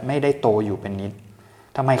นจะไม่ได้โตอยู่เป็นนิจ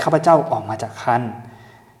ทำไมข้าพเจ้าออกมาจากครรภ์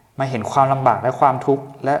มาเห็นความลำบากและความทุกข์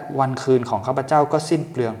และวันคืนของข้าพเจ้าก็สิ้น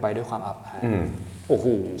เปลืองไปด้วยความอับอายโอ้โห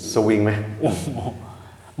สวิงไหม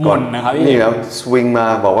หมดนะครับนี่ครับสวิงมา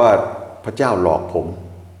บอกว่าพระเจ้าหลอกผม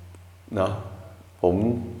เนาะผม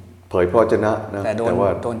เผยพระวจนะนะแต่ว่า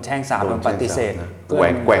โดนแช่งสาปโดนปฏิเสธ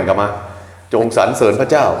แกว่งกลับมาจงสรรเสริญพระ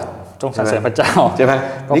เจ้าจงสรรเสริญพระเจ้าใช่ไหม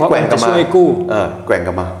นี่แกว่งกลับมาช่วยกู้แกว่งก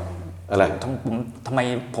ลับมาอะไรทำไม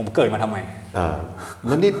ผมเกิดมาทำไม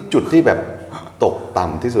มันนี่จุดที่แบบตกต่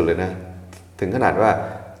ำที่สุดเลยนะถึงขนาดว่า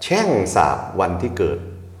แช่งสาปวันที่เกิด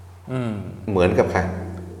เหมือนกับใคร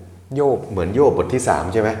โยบเหมือนโยบบทที่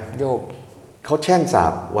3ใช่ไหมโยบเขาแช่งสา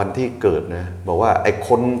ปวันที่เกิดนะบอกว่าไอ้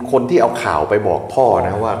คนที่เอาข่าวไปบอกพ่อน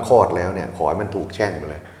ะว่าคลอดแล้วเนี่ยขอให้มันถูกแช่งไป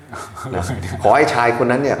เลยนะขอให้ชายคน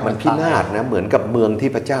นั้นเนี่ยมันพินาศนะเหมือนกับเมืองที่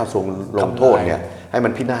พระเจ้าทรงลงโทษเนี่ยให้มั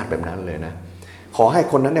นพินาศแบบนั้นเลยนะขอให้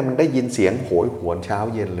คนนั้นเนี่ยมันได้ยินเสียงโหยหวนเช้า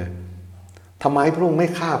เย็นเลยทำไมพระองค์ไม่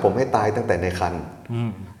ฆ่าผมให้ตายตั้งแต่ในครรภ์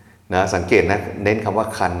นะสังเกตนะเน้นคำว่า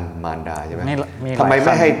ครรภ์มารดาใช่ไหมทำไมไ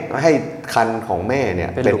ม่ให้ครรภ์ของแม่เนี่ย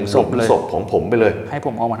เป็นหลุมศพของผมไปเลยให้ผ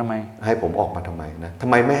มออกมาทำไมให้ผมออกมาทำไมนะทำ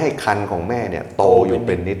ไมไม่ให้ครรภ์ของแม่เนี่ยโตอยู่เ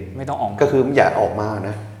ป็นนิดไม่ต้องออกก็คืออย่าออกมาน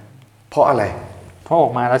ะเพราะอะไรเพราะออ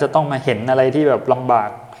กมาแล้วจะต้องมาเห็นอะไรที่แบบลำบาก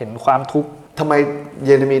เห็นความทุกข์ทำไมเย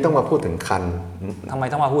เรมีต้องมาพูดถึงครรภ์ทำไม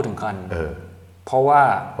ต้องมาพูดถึงครรภ์เพราะ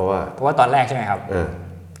ว่าตอนแรกใช่ไหมครับ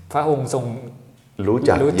พระองค์ทรงรู้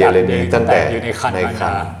จักเยเรมีตั้งแต่อยู่ในครรภ์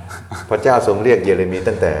พระเจ้าทรงเรียกเยเรมี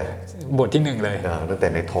ตั้งแต่บทที่1เลยตั้งแต่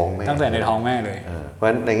ในท้องแม่ตั้งแต่ในท้องแม่เลยเพราะฉะ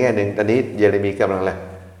นั้นในแง่หนึ่งอันนี้เยเรมีกำลังอะไร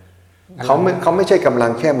เขาไม่ใช่กำลั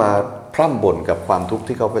งแค่มาพร่ำบ่นกับความทุกข์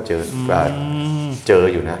ที่เขาเจอ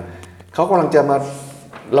อยู่นะเขากำลังจะมา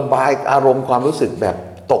ระบายอารมณ์ความรู้สึกแบบ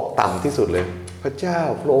ตกต่ำที่สุดเลยพระเจ้า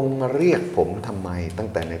พระองค์มาเรียกผมทำไมตั้ง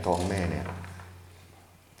แต่ในท้องแม่เนี่ย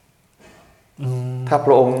ถ้าพ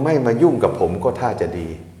ระองค์ไม่มายุ่งกับผมก็ท่าจะดี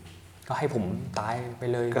ก็ให้ผมตายไป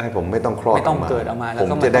เลยก็ให้ผมไม่ต้องคลอดไม่ต้องเกิดออกมาแล้วผ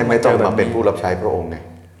มจะได้ไม่ต้องมาเป็นผู้รับใช้พระองค์ไง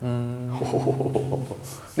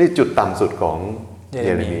นี่จุดต่ำสุดของเย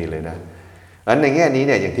เรมีเลยนะอันในแง่นี้เ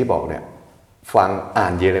นี่ยอย่างที่บอกเนี่ย ฟังอ่า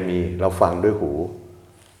นเยเรมีเราฟังด้วยหู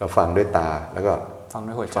เราฟังด้วยตาแล้วก็ ฟัง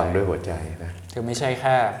ด้วยหัวใจ ฟังด้วยหัวใจนะ คือไม่ใช่แ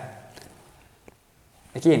ค่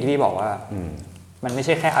เมื่อกี้อย่างที่พี่บอกว่ามันไม่ใ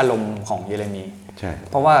ช่แค่อารมณ์ของเยเรมีใช่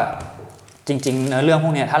เพราะว่าจริงๆเนื้อเรื่องพ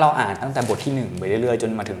วกนี้ถ้าเราอ่านตั้งแต่บทที่1ไปเรื่อยๆจ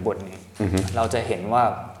นมาถึงบทนี้เราจะเห็นว่า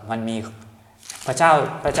มันมีพระเจ้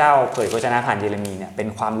าเผยพระวจนะผ่านเยเรมีเนี่ยเป็น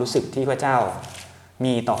ความรู้สึกที่พระเจ้า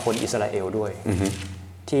มีต่อคนอิสราเอลด้วย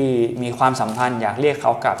ที่มีความสัมพันธ์อยากเรียกเข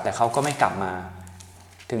ากลับแต่เขาก็ไม่กลับมา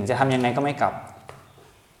ถึงจะทำยังไงก็ไม่กลับ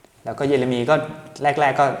แล้วก็เยเรมีก็แร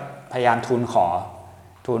กๆก็พยายามทูลข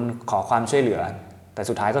อความช่วยเหลือแต่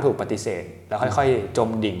สุดท้ายก็ถูกปฏิเสธแล้วค่อยๆจม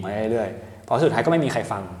ดิ่งมาเรื่อยๆพอสุดท้ายก็ไม่มีใคร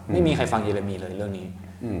ฟังเยเรมีเลยเรื่องนี้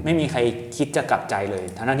ไม่มีใครคิดจะกลับใจเลย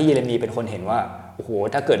ทั้งที่เยเรมีเป็นคนเห็นว่าโอ้โห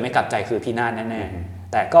ถ้าเกิดไม่กลับใจคือพินาศแน่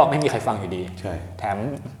ๆแต่ก็ไม่มีใครฟังอยู่ดี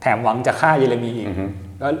แถมหวังจะฆ่าเยเรมีอีก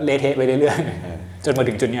ก็เละเทะไปเรื่อยๆจนมา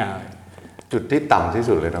ถึงจุดนี้จุดที่ต่ำที่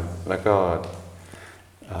สุดเลยครับแล้วก็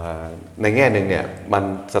ในแง่หนึ่งเนี่ยมัน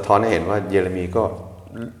สะท้อนให้เห็นว่าเยเรมีก็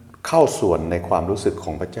เข้าส่วนในความรู้สึกข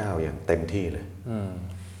องพระเจ้าอย่างเต็มที่เลย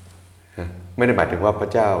ไม่ได้หมายถึงว่าพร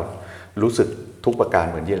ะเจ้ารู้สึกทุกประการ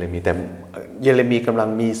เหมือนเยเรมีแต่เยเรมีกำลัง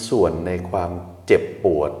มีส่วนในความเจ็บป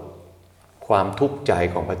วดความทุกข์ใจ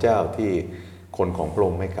ของพระเจ้าที่คนของพระอ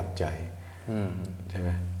งค์ไม่กลับใจใช่ไหม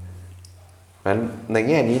เพราะฉะนั้นใน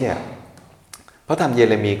แง่นี้เนี่ยพระธรรมเย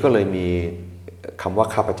เรมีก็เลยมีคำว่า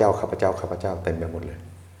ข้าพเจ้าข้าพเจ้าข้าพเจ้าเต็มไปหมดเลย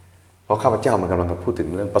เพราะข้าพเจ้ามันกำลังพูดถึง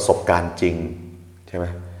เรื่องประสบการณ์จริงใช่ไหม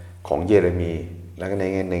ของเยเรมีแล้วก็ใน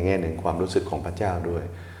แง่หนึ่งความรู้สึกของพระเจ้าด้วย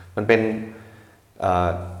มันเป็น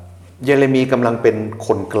เยเรมีกำลังเป็นค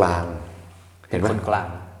นกลางเห็นไหมคนกลาง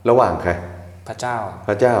ระหว่างใครพระเ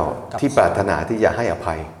จ้าที่ปรารถนาที่จะให้อ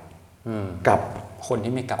ภัยกับคน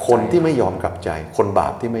ที่ไม่กลับใจคนที่ไม่ยอมกลับใจคนบา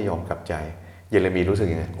ปที่ไม่ยอมกลับใจเยเรมีรู้สึก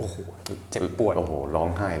ยังไงโอ้โหเจ็บปวดโอ้โหร้อง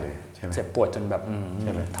ไห้เลยใช่ไหมเจ็บปวดจนแบบใ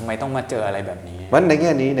ช่ไหมทำไมต้องมาเจออะไรแบบนี้มันในแ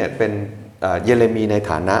ง่นี้เนี่ยเป็นเยเรมีใน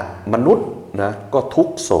ฐานะมนุษย์นะก็ทุก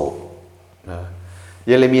โศกนะเ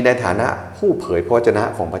ยเรมีในฐานะผู้เผยพระวจนะ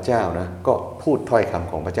ของพระเจ้านะก็พูดถ้อยค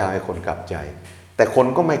ำของพระเจ้าให้คนกลับใจแต่คน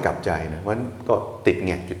ก็ไม่กลับใจนะมันก็ติดแง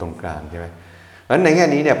กอยู่ตรงกลางใช่ไหมเพราะฉะนั้นในแง่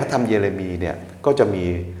นี้เนี่ยพระธรรมเยเรมีเนี่ยก็จะมี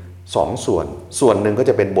ส่วนหนึ่งก็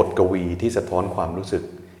จะเป็นบทกวีที่สะท้อนความรู้สึก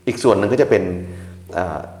อีกส่วนหนึ่งก็จะเป็น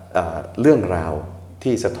เรื่องราว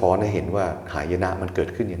ที่สะท้อนให้เห็นว่าหายนะมันเกิด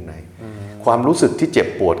ขึ้นอย่างไรความรู้สึกที่เจ็บ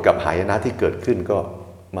ปวดกับหายนะที่เกิดขึ้นก็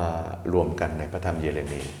มารวมกันในพระธรรมเยเร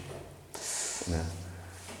มีนะ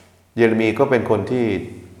เยเรมีก็เป็นคนที่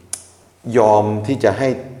ยอมที่จะให้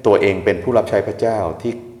ตัวเองเป็นผู้รับใช้พระเจ้า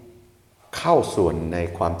ที่เข้าส่วนใน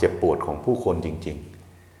ความเจ็บปวดของผู้คนจริง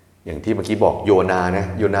ๆอย่างที่เมื่อกี้บอกโยนานะ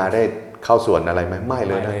โยนาได้เข้าส่วนอะไรไหมไม่เ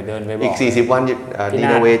ลยนะอีก40 วันนี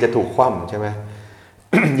นาเวจะถูกคว่ำใช่ไหม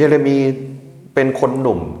เยเรมีเป็นคนห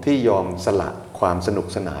นุ่มที่ยอมสละความสนุก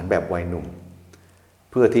สนานแบบวัยหนุ่ม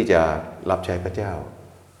เพื่อที่จะรับใช้พระเจ้า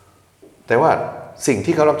แต่ว่าสิ่ง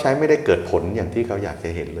ที่เขารับใช้ไม่ได้เกิดผลอย่างที่เขาอยากจะ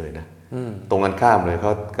เห็นเลยนะตรงกันข้ามเลยเข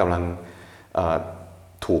ากำลัง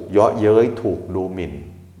ถูกเยาะเย้ยถูกดูหมิ่น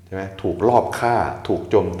ใช่ไหมถูกลอบฆ่าถูก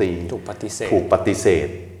โจมตีถูกปฏิเสธ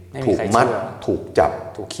ถูกมัดถูกจับ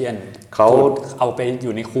ถูกเฆี่ยนเขาเอาไปอ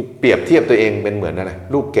ยู่ในคุกเปรียบเทียบตัวเองเป็นเหมือนอะไร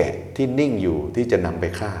ลูกแกะที่นิ่งอยู่ที่จะนำไป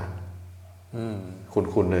ฆ่า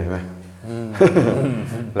คุณเลยไหม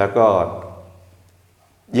แล้วก็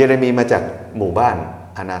เยเรมีมาจากหมู่บ้าน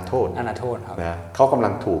อนาโทษครับนะเขากำลั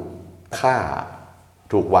งถูกฆ่า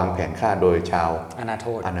ถูกวางแผนฆ่าโดยชาวอนาโท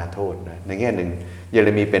ษนะในแง่หนึ่งเยเร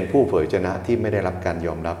มีเป็นผู้เผยพระวจนะที่ไม่ได้รับการย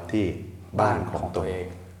อมรับที่บ้านของตัวเอง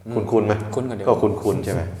คุณไหมก็คุณใ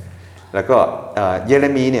ช่ไหมแล้วก็เยเร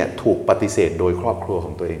มีเนี่ยถูกปฏิเสธโดยครอบครัวข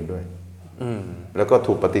องตัวเองด้วยแล้วก็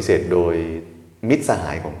ถูกปฏิเสธโดยมิตรสห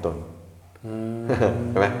ายของตน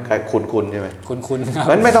ใช่ไหมคุณใช่ไหมคุณครับ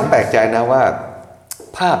มันไม่ต้องแปลกใจนะว่า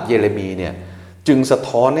ภาพเยเรมีเนี่ยจึงสะ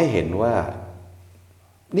ท้อนให้เห็นว่า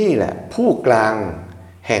นี่แหละผู้กลาง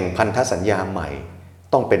แห่งพันธสัญญาใหม่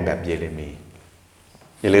ต้องเป็นแบบเยเรมี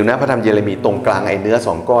อย่าลืมนะพระธรรมเยเรมีตรงกลางไอ้เนื้อ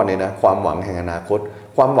2 ก้อนเนี่ยนะความหวังแห่งอนาคต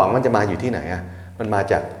ความหวังมันจะมาอยู่ที่ไหนอ่ะมันมา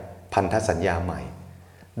จากพันธสัญญาใหม่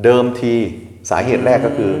เดิมทีสาเหตุแรก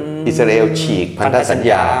ก็คืออิสราเอลฉีกพันธสัญ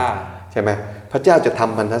ญาใช่ไหมพระเจ้าจะท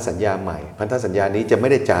ำพันธสัญญาใหม่พันธสัญญานี้จะไม่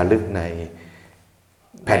ได้จารึกใน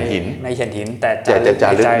แผ่นหินแต่จะจา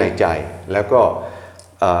รึกในใจแล้วก็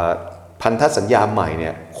พันธสัญญาใหม่เนี่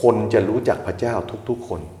ยคนจะรู้จักพระเจ้าทุกๆค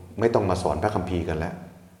นไม่ต้องมาสอนพระคัมภีร์กันแล้ว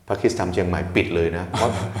พระคริสตธรรมเชียงใหม่ปิดเลยนะเพราะ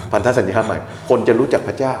พันธสัญญาใหม่คนจะรู้จักพ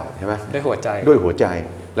ระเจ้าใช่ไหมด้วยหัวใจ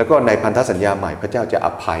แล้วก็ในพันธสัญญาใหม่พระเจ้าจะอ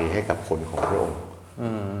ภัยให้กับคนของพระองค์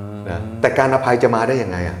นะแต่การอภัยจะมาได้ยั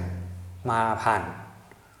งไงอ่ะมาผ่าน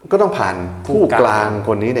ก็ต้องผ่านผู้กลางค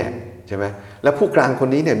นนี้เนี่ยใช่ไหมแล้วผู้กลางคน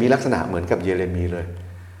นี้เนี่ยมีลักษณะเหมือนกับเยเรมีเลย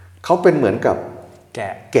เขาเป็นเหมือนกับ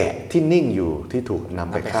แกะ ที่นิ่งอยู่ที่ถูกน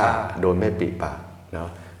ำไปฆ่า ฆ่า โดยไม่ปริปากเนาะ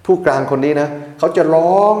ผู้กลางคนนี้นะเขาจะร้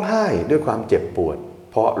องไห้ด้วยความเจ็บปวด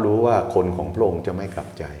เพราะรู้ว่าคนของพระองค์จะไม่กลับ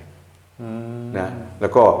ใจนะแล้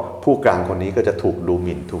วก็ผู้กลางคนนี้ก็จะถูกดูห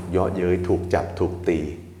มิ่นถูกเยาะเย้ยถูกจับถูกตี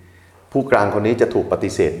ผู้กลางคนนี้จะถูกป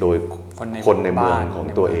ฏิเสธโดยคนในเมืองของ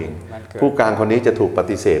ตัวเองผู้กลางคนนี้จะถูกป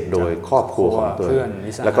ฏิเสธโดยครอบครัวของตัวเอง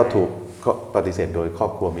แล้วก็ถูกปฏิเสธโดยครอ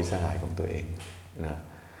บครัวมิตรสหายของตัวเองนะ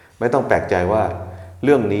ไม่ต้องแปลกใจว่าเ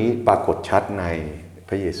รื่องนี้ปรากฏชัดใน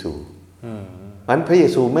พระเยซูนั้นพระเย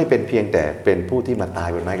ซูไม่เป็นเพียงแต่เป็นผู้ที่มาตาย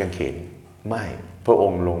บนไม้กางเขนไม่พระอ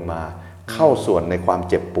งค์ลงมาเข้าส่วนในความ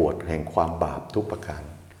เจ็บปวดแห่งความบาปทุกประการ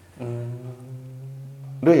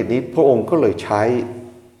ด้วยเหตุนี้พระองค์ก็เลยใช้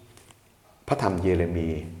พระธรรมเยเรมี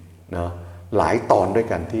เนาะหลายตอนด้วย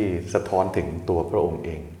กันที่สะท้อนถึงตัวพระองค์เอ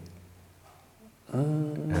ง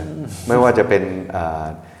ไม่ว่าจะเป็น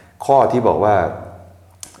ข้อที่บอกว่า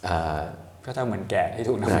ก็ถ้าเหมือนแกะที่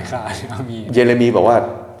ถูกนำไปฆ่ามีเยเรมีบอกว่า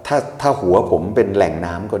ถ้าหัวผมเป็นแหล่ง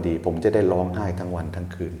น้ำก็ดี ผมจะได้ร้องไห้ทั้งวันทั้ง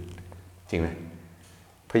คืนจริงไหม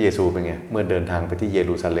พระเยซูเป็นไงเมื่อเดินทางไปที่เย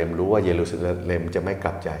รูซาเล็มรู้ว่าเยรูซาเล็มจะไม่ก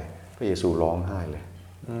ลับใจพระเยซูร้องไห้เลย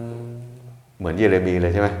เหมือนเยเรมีเล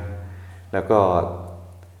ยใช่ไหมแล้วก็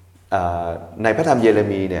ในพระธรรมเยเร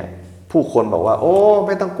มีเนี่ยผู้คนบอกว่าโอ้ไ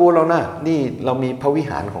ม่ต้องกลัวเรานะนี่เรามีพระวิ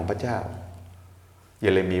หารของพระเจ้าเย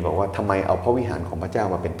เรมีบอกว่าทำไมเอาพระวิหารของพระเจ้า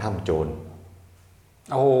มาเป็นถ้ำโจร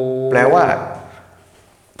แปลว่า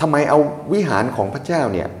ทำไมเอาวิหารของพระเจ้า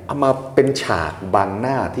เนี่ยเอามาเป็นฉากบังห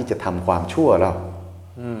น้าที่จะทำความชั่วเรา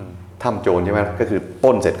ถ้ำโจรใช่ไหมก็คือป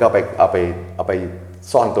ล้นเสร็จก็เอาไป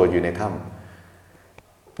ซ่อนตัวอยู่ในถ้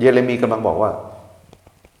ำเยเรมีกำลังบอกว่า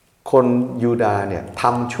คนยูดาห์เนี่ยท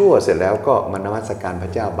ำชั่วเสร็จแล้วก็มานมัสการพร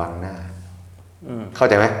ะเจ้าบังหน้าเข้า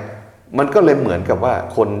ใจไหมมันก็เลยเหมือนกับว่า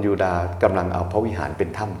คนยูดาห์กำลังเอาพระวิหารเป็น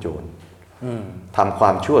ถ้ำโจรทำควา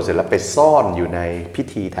มชั่วเสร็จแล้วไปซ่อนอยู่ในพิ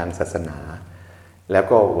ธีทางศาสนาแล้ว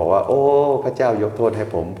ก็บอกว่าโอ้พระเจ้ายกโทษให้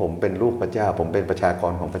ผมเป็นลูกพระเจ้าผมเป็นประชาก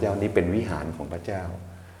รของพระเจ้านี่เป็นวิหารของพระเจ้า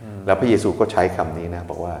แล้วพระเยซูก็ใช้คำนี้นะ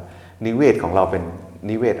บอกว่านิเวศของเราเป็น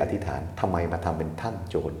นิเวศอธิษฐานทำไมมาทำเป็นถ้ำ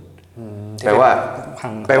โจรแปลว่า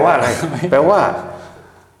อะไรแปลว่า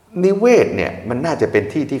นิเวศเนี่ยมันน่าจะเป็น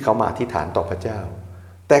ที่ที่เขามาอธิษฐานต่อพระเจ้า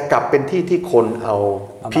แต่กลับเป็นที่ที่คนเอา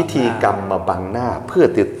พิธีกรรมมาบังหน้าเพื่อ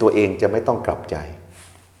ตัวเองจะไม่ต้องกลับใจ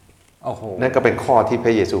นั่นก็เป็นข้อที่พร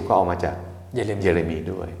ะเยซูก็เอามาจากเยเรมี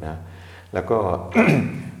ด้วยนะแล้วก็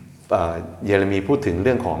เยเรมีพูดถึงเ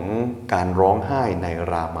รื่องของการร้องไห้ใน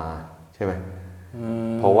รามาใช่ไหม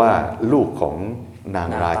เพราะว่าลูกของนาง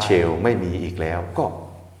ราเชลไม่มีอีกแล้วก็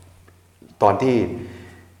ตอนที่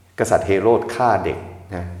กษัตริย์เฮโรดฆ่าเด็ก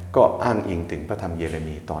นะก็อ้างอิงถึงพระธรรมเยเร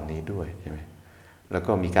มีตอนนี้ด้วยใช่ไหมแล้ว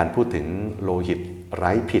ก็มีการพูดถึงโลหิตไ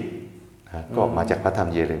ร้ผิดนะก็มาจากพระธรรม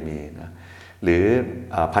เยเรมีนะหรือ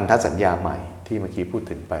พันธสัญญาใหม่ที่เมื่อกี้พูด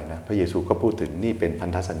ถึงไปนะพระเยซูก็พูดถึงนี่เป็นพัน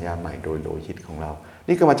ธสัญญาใหม่โดยโลหิตของเรา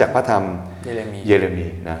นี่ก็มาจากพระธรรมเยเรมี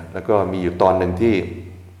นะแล้วก็มีอยู่ตอนหนึ่งที่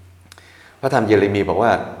พระธรรมเยเรมีบอกว่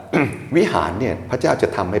า วิหารเนี่ยพระเจ้าจะ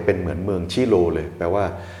ทำให้เป็นเหมือนเมืองชิโลเลยแปลว่า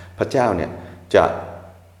พระเจ้าเนี่ยจะ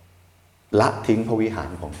ละทิ้งพระวิหาร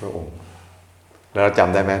ของพระองค์แล้วเราจ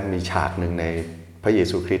ำได้ไหมมีฉากหนึ่งในพระเย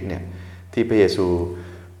ซูคริสต์เนี่ยที่พระเยซู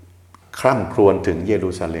คร่ำครวญถึงเย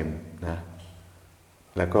รูซาเล็มนะ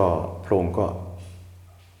แล้วก็พระองค์ก็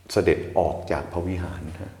เสด็จออกจากพระวิหาร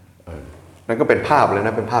นั่นก็เป็นภาพเลยน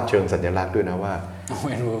ะเป็นภาพเชิงสัญลักษณ์ด้วยนะว่า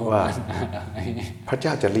พระเจ้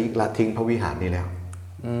าจะละทิ้งพระวิหารนี้แล้ว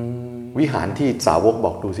วิหารที่สาวกบ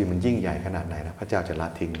อกดูสิมันยิ่งใหญ่ขนาดไหนนะพระเจ้าจะละ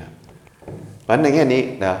ทิ้งแล้วเพราะฉะนั้นในแง่นี้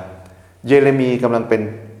นะเยเรมีกำลังเป็น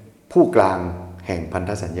ผู้กลางแห่งพัน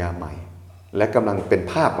ธสัญญาใหม่และกำลังเป็น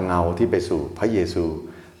ภาพเงาที่ไปสู่พระเยซู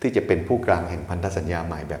ที่จะเป็นผู้กลางแห่งพันธสัญญาใ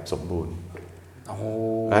หม่แบบสมบูรณ์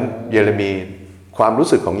นั้นเยเรมีความรู้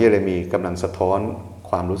สึกของเยเรมีกำลังสะท้อน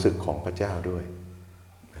ความรู้สึกของพระเจ้าด้วย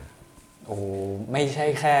ไม่ใช่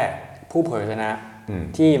แค่ผู้เผยพระวจนะ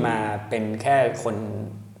ที่มาเป็นแค่คน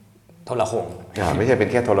โทรโข่งไม่ใช่เป็น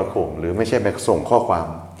แค่โทรโข่งหรือไม่ใช่มาส่งข้อความ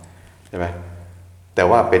ใช่ไหมแต่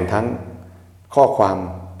ว่าเป็นทั้งข้อความ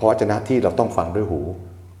พระวจนะที่เราต้องฟังด้วยหู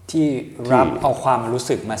ที่รับเอาความรู้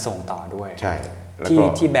สึกมาส่งต่อด้วยใช่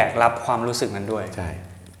ที่แบกรับความรู้สึกนั้นด้วยใช่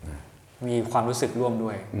มีความรู้สึกร่วมด้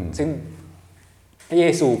วยซึ่งพระเย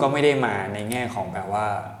ซูก็ไม่ได้มาในแง่ของแบบว่า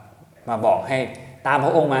มาบอกให้ตามพร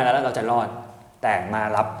ะองค์มาแล้วเราจะรอดแต่มา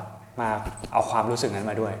เอาความรู้สึกนั้น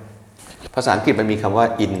มาด้วยภาษาอังกฤษมันมีคำว่า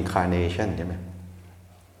incarnation ใช่ไหม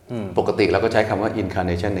ปกติเราก็ใช้คำว่า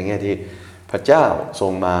incarnation ในแง่ที่พระเจ้าทร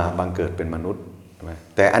งมาบังเกิดเป็นมนุษย์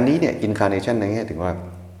แต่อันนี้เนี่ย incarnation ในแง่ถึงว่า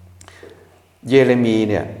เยเรมี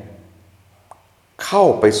เนี่ยเข้า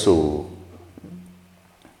ไปสู่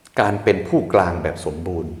การเป็นผู้กลางแบบสม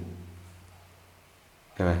บูรณ์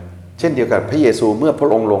ใช่ไหมเช่นเดียวกับพระเยซูเมื่อพระ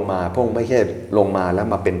องค์ลงมาพระองค์ไม่แค่ลงมาแล้ว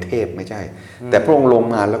มาเป็นเทพไม่ใช่ แต่พระองค์ลง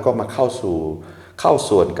มาแล้วก็มาเข้า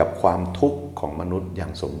ส่วนกับความทุกข์ของมนุษย์อย่า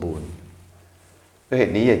งสมบูรณ์ด้วยเห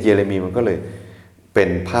ตุนี้เยเรมีมันก็เลยเป็น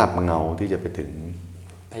ภาพเงาที่จะไปถึง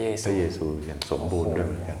พระเยซูอย่างสมบูรณ์ด้วยเ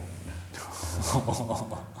หมือนกัน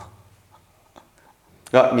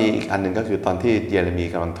ก็มีอีกอันหนึ่งก็คือตอนที่เยเรมี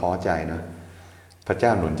กำลังท้อใจนะพระเจ้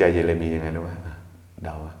าหนุนใจเยเรมียังไงรู้ไหมเด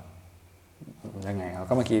ายังไงครับ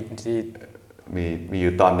ก็เมื่อกี้ที่มีอ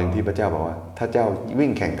ยู่ตอนหนึ่งที่พระเจ้าบอกว่าถ้าเจ้าวิ่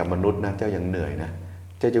งแข่งกับมนุษย์นะเจ้ายังเหนื่อยนะ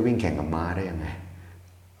เจ้าจะวิ่งแข่งกับม้าได้ยังไง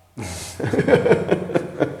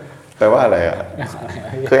แปลว่าอะไรอ่ะ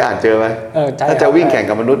เคยอ่านเจอไหมถ้าเจ้าวิ่งแข่ง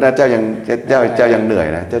กับมนุษย์นะเจ้ายังเหนื่อย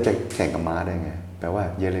นะเจ้าจะแข่งกับม้าได้ไงแปลว่า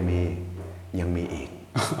เยเรมียังมีอีก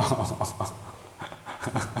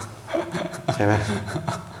ใช่ไหม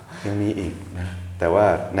ยังมีอีกนะแต่ว่า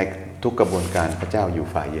ในทุกกระบวนการพระเจ้าอยู่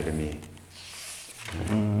ฝ่ายเยเรมี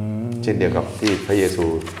เช่นเดียวกับที่พระเยซู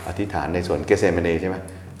อธิษฐานในสวนเกเซมาเนใช่ไหม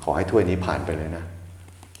ขอให้ถ้วยนี้ผ่านไปเลยนะ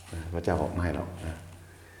พระเจ้าบอกไม่หรอกนะ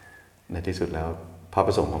ในที่สุดแล้วพระป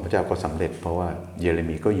ระสงค์ของพระเจ้าก็สำเร็จเพราะว่าเยเร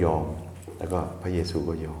มีก็ยอมแล้วก็พระเยซู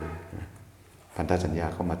ก็ยอมพันธสัญญา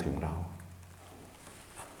เข้ามาถึงเรา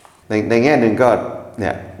ในแง่หนึ่งก็เนี่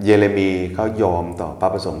ยเยเรมีเขายอมต่อพระ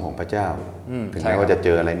ประสงค์ของพระเจ้าถึงแม้ว่าจะเจ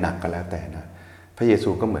ออะไรหนักก็แล้วแต่นะพระเยซู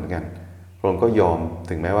ก็เหมือนกันพระองค์ก็ยอม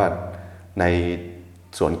ถึงแม้ว่าใน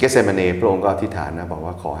สวนเกเซมาเนพระองค์ก็อธิษฐานนะบอก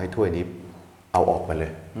ว่าขอให้ถ้วยนี้เอาออกไปเล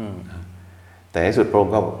ยแต่ในสุดพระอง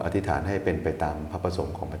ค์ก็อธิษฐานให้เป็นไปตามพระประสง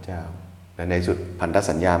ค์ของพระเจ้าและในสุดพันธ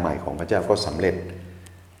สัญญาใหม่ของพระเจ้าก็สำเร็จ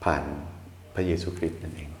ผ่านพระเยซูคริสต์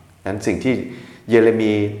นั่นเองนั้นสิ่งที่เยเร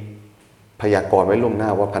มีพยากรณ์ไว้ล่วงหน้า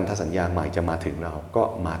ว่าพันธสัญญาใหม่จะมาถึงเราก็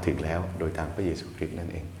มาถึงแล้วโดยทางพระเยซูคริสต์นั่น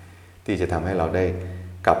เองที่จะทำให้เราได้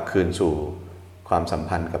กลับคืนสู่ความสัม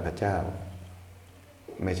พันธ์กับพระเจ้า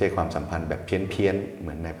ไม่ใช่ความสัมพันธ์แบบเพี้ยนๆเห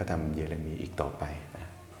มือนในพระธรรมเยเรมีอีกต่อไป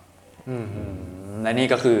และนี่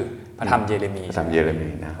ก็คือพระธรรมเยเรมีพระธรรมเยเรมี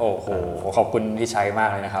นะโอ้โหขอบคุณพี่ชัยมาก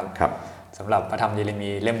เลยนะครับครับสำหรับพระธรรมเยเรมี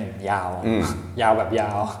เล่มยาวยาวแบบยา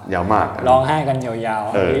วมากร้องไห้กันยาว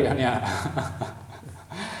ๆที่เนี่ย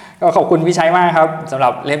ก็ขอบคุณพี่ชัยมากครับสำหรั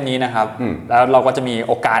บเล่มนี้นะครับแล้วเราก็จะมี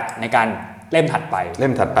โอกาสในการเล่มถัดไป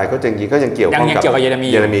ก็จริงๆก็ยังเกี่ยวข้องกับเยเรมี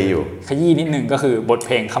อยู่ขยี้นิดนึงก็คือบทเพ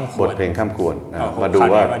ลงค่ำควรมาดู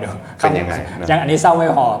ว่าเป็นยังไงยังอันนี้เศร้าไม่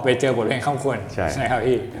พอไปเจอบทเพลงค่ำควรใช่ครับ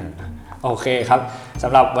พี่โอเคครับส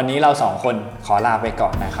ำหรับวันนี้เรา2คนขอลาไปก่อ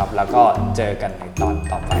นนะครับแล้วก็เจอกันในตอน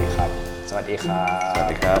ต่อไปครับสวัสดีค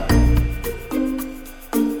รับ